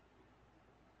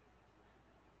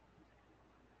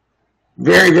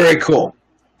 Very, very cool.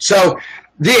 So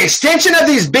the extension of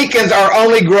these beacons are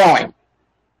only growing.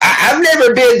 I've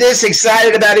never been this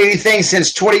excited about anything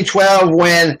since 2012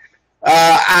 when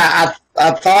I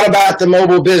thought about the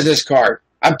mobile business card.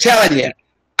 I'm telling you,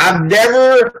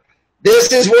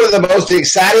 this is one of the most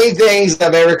exciting things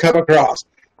I've ever come across.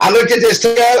 I looked at this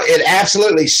today, it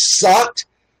absolutely sucked.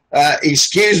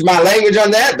 Excuse my language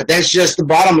on that, but that's just the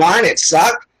bottom line. It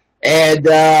sucked. And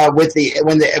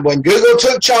when Google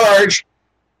took charge,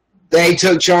 they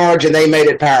took charge and they made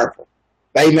it powerful.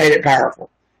 They made it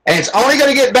powerful. And it's only going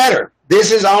to get better.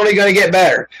 This is only going to get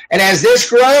better. And as this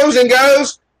grows and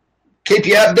goes, keep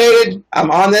you updated.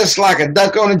 I'm on this like a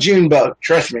duck on a June bug.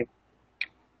 Trust me.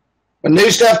 When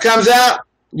new stuff comes out,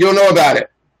 you'll know about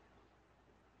it.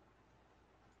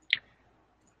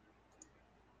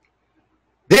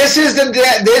 This is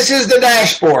the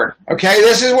dashboard. Okay,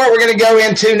 this is what we're going to go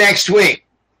into next week.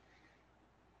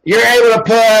 You're able to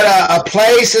put a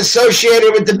place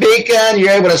associated with the beacon. You're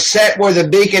able to set where the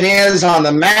beacon is on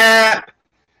the map.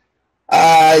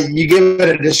 You give it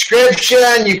a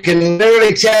description. You can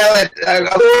literally tell it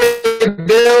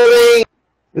building.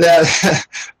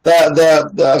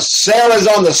 The cell is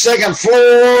on the second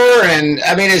floor, and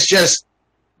I mean it's just,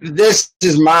 this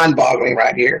is mind-boggling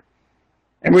right here.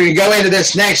 And we're going to go into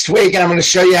this next week, and I'm going to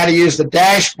show you how to use the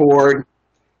dashboard.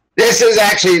 This is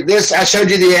actually, I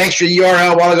showed you the extra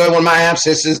URL a while ago in one of my apps.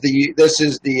 This is the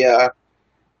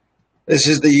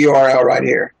URL right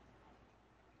here.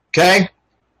 Okay?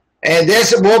 And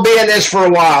we'll be in this for a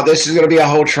while. This is going to be a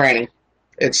whole training.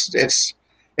 It's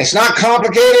not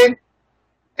complicated,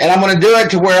 and I'm going to do it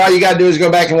to where all you got to do is go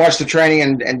back and watch the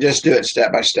training and just do it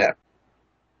step by step.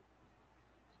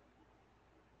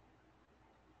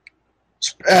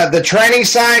 The training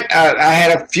site, I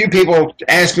had a few people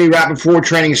ask me right before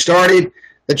training started.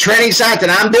 The training site that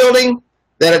I'm building,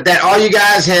 that all you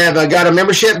guys have got a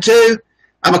membership to,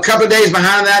 I'm a couple of days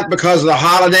behind that because of the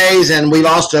holidays, and we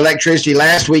lost electricity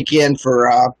last weekend for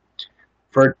about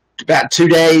 2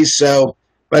 days. So,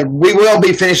 but we will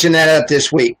be finishing that up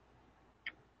this week.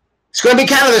 It's going to be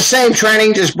kind of the same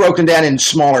training, just broken down in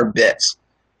smaller bits.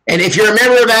 And if you're a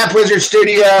member of Appwizard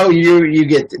Studio, you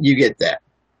get that.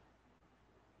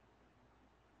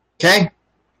 Okay?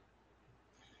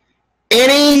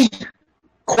 Any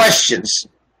questions?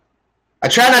 I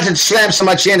try not to slam so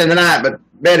much into tonight, but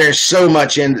man, there's so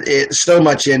much into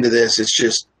this. It's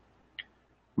just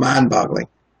mind-boggling.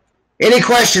 Any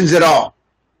questions at all?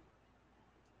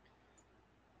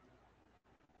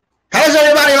 How does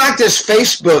everybody like this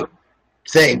Facebook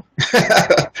thing?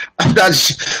 I'm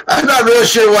not real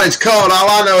sure what it's called. All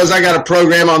I know is I got a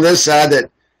program on this side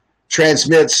that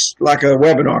transmits like a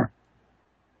webinar.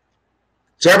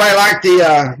 So everybody like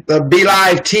the Be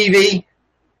Live TV?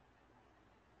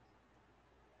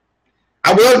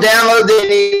 I will download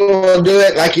it and we'll do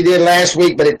it like you did last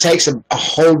week, but it takes a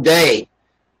whole day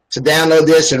to download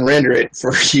this and render it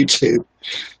for YouTube.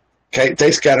 Okay, it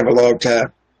takes kind of a long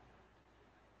time.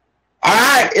 All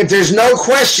right, if there's no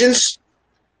questions,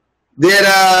 then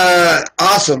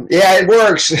awesome. Yeah, it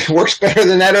works. It works better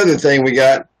than that other thing we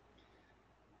got.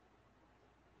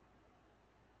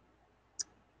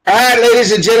 All right,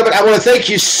 ladies and gentlemen, I want to thank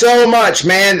you so much,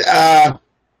 man.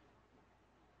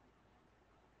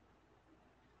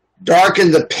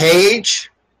 Darken the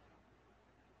page.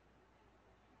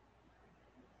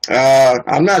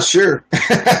 I'm not sure.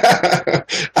 I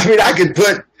mean,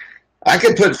 I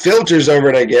could put filters over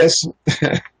it, I guess.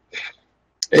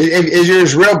 Is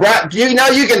yours real bright? You know,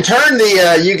 you can turn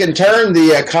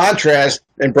the contrast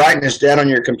and brightness down on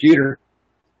your computer.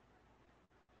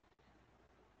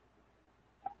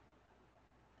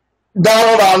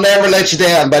 Donald, I'll never let you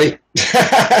down, buddy.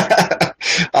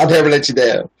 I'll never let you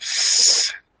down.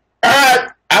 All right.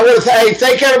 I want to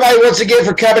thank everybody once again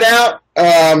for coming out.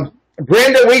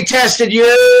 Brenda, we tested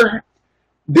your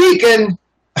beacon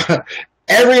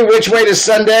every which way to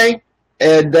Sunday,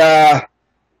 and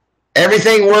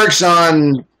everything works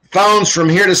on phones from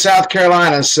here to South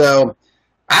Carolina. So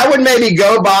I would maybe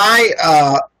go by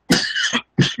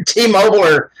T-Mobile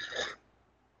or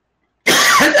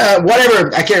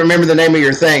whatever. I can't remember the name of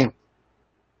your thing.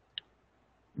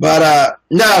 But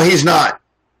no, he's not.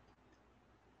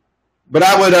 But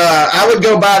I would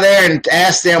go by there and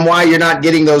ask them why you're not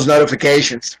getting those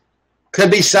notifications.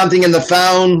 Could be something in the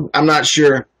phone. I'm not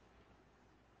sure.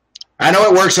 I know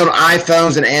it works on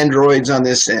iPhones and Androids on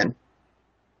this end.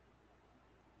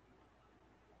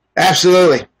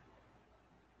 Absolutely.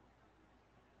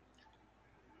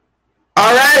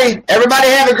 All righty. Everybody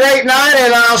have a great night,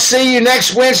 and I'll see you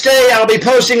next Wednesday. I'll be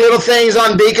posting little things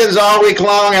on beacons all week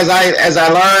long as I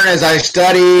learn, as I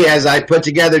study, as I put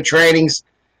together trainings.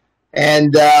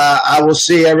 And I will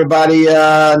see everybody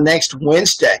next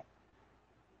Wednesday.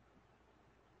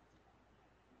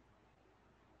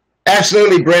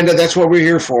 Absolutely, Brenda. That's what we're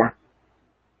here for.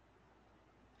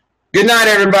 Good night,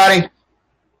 everybody.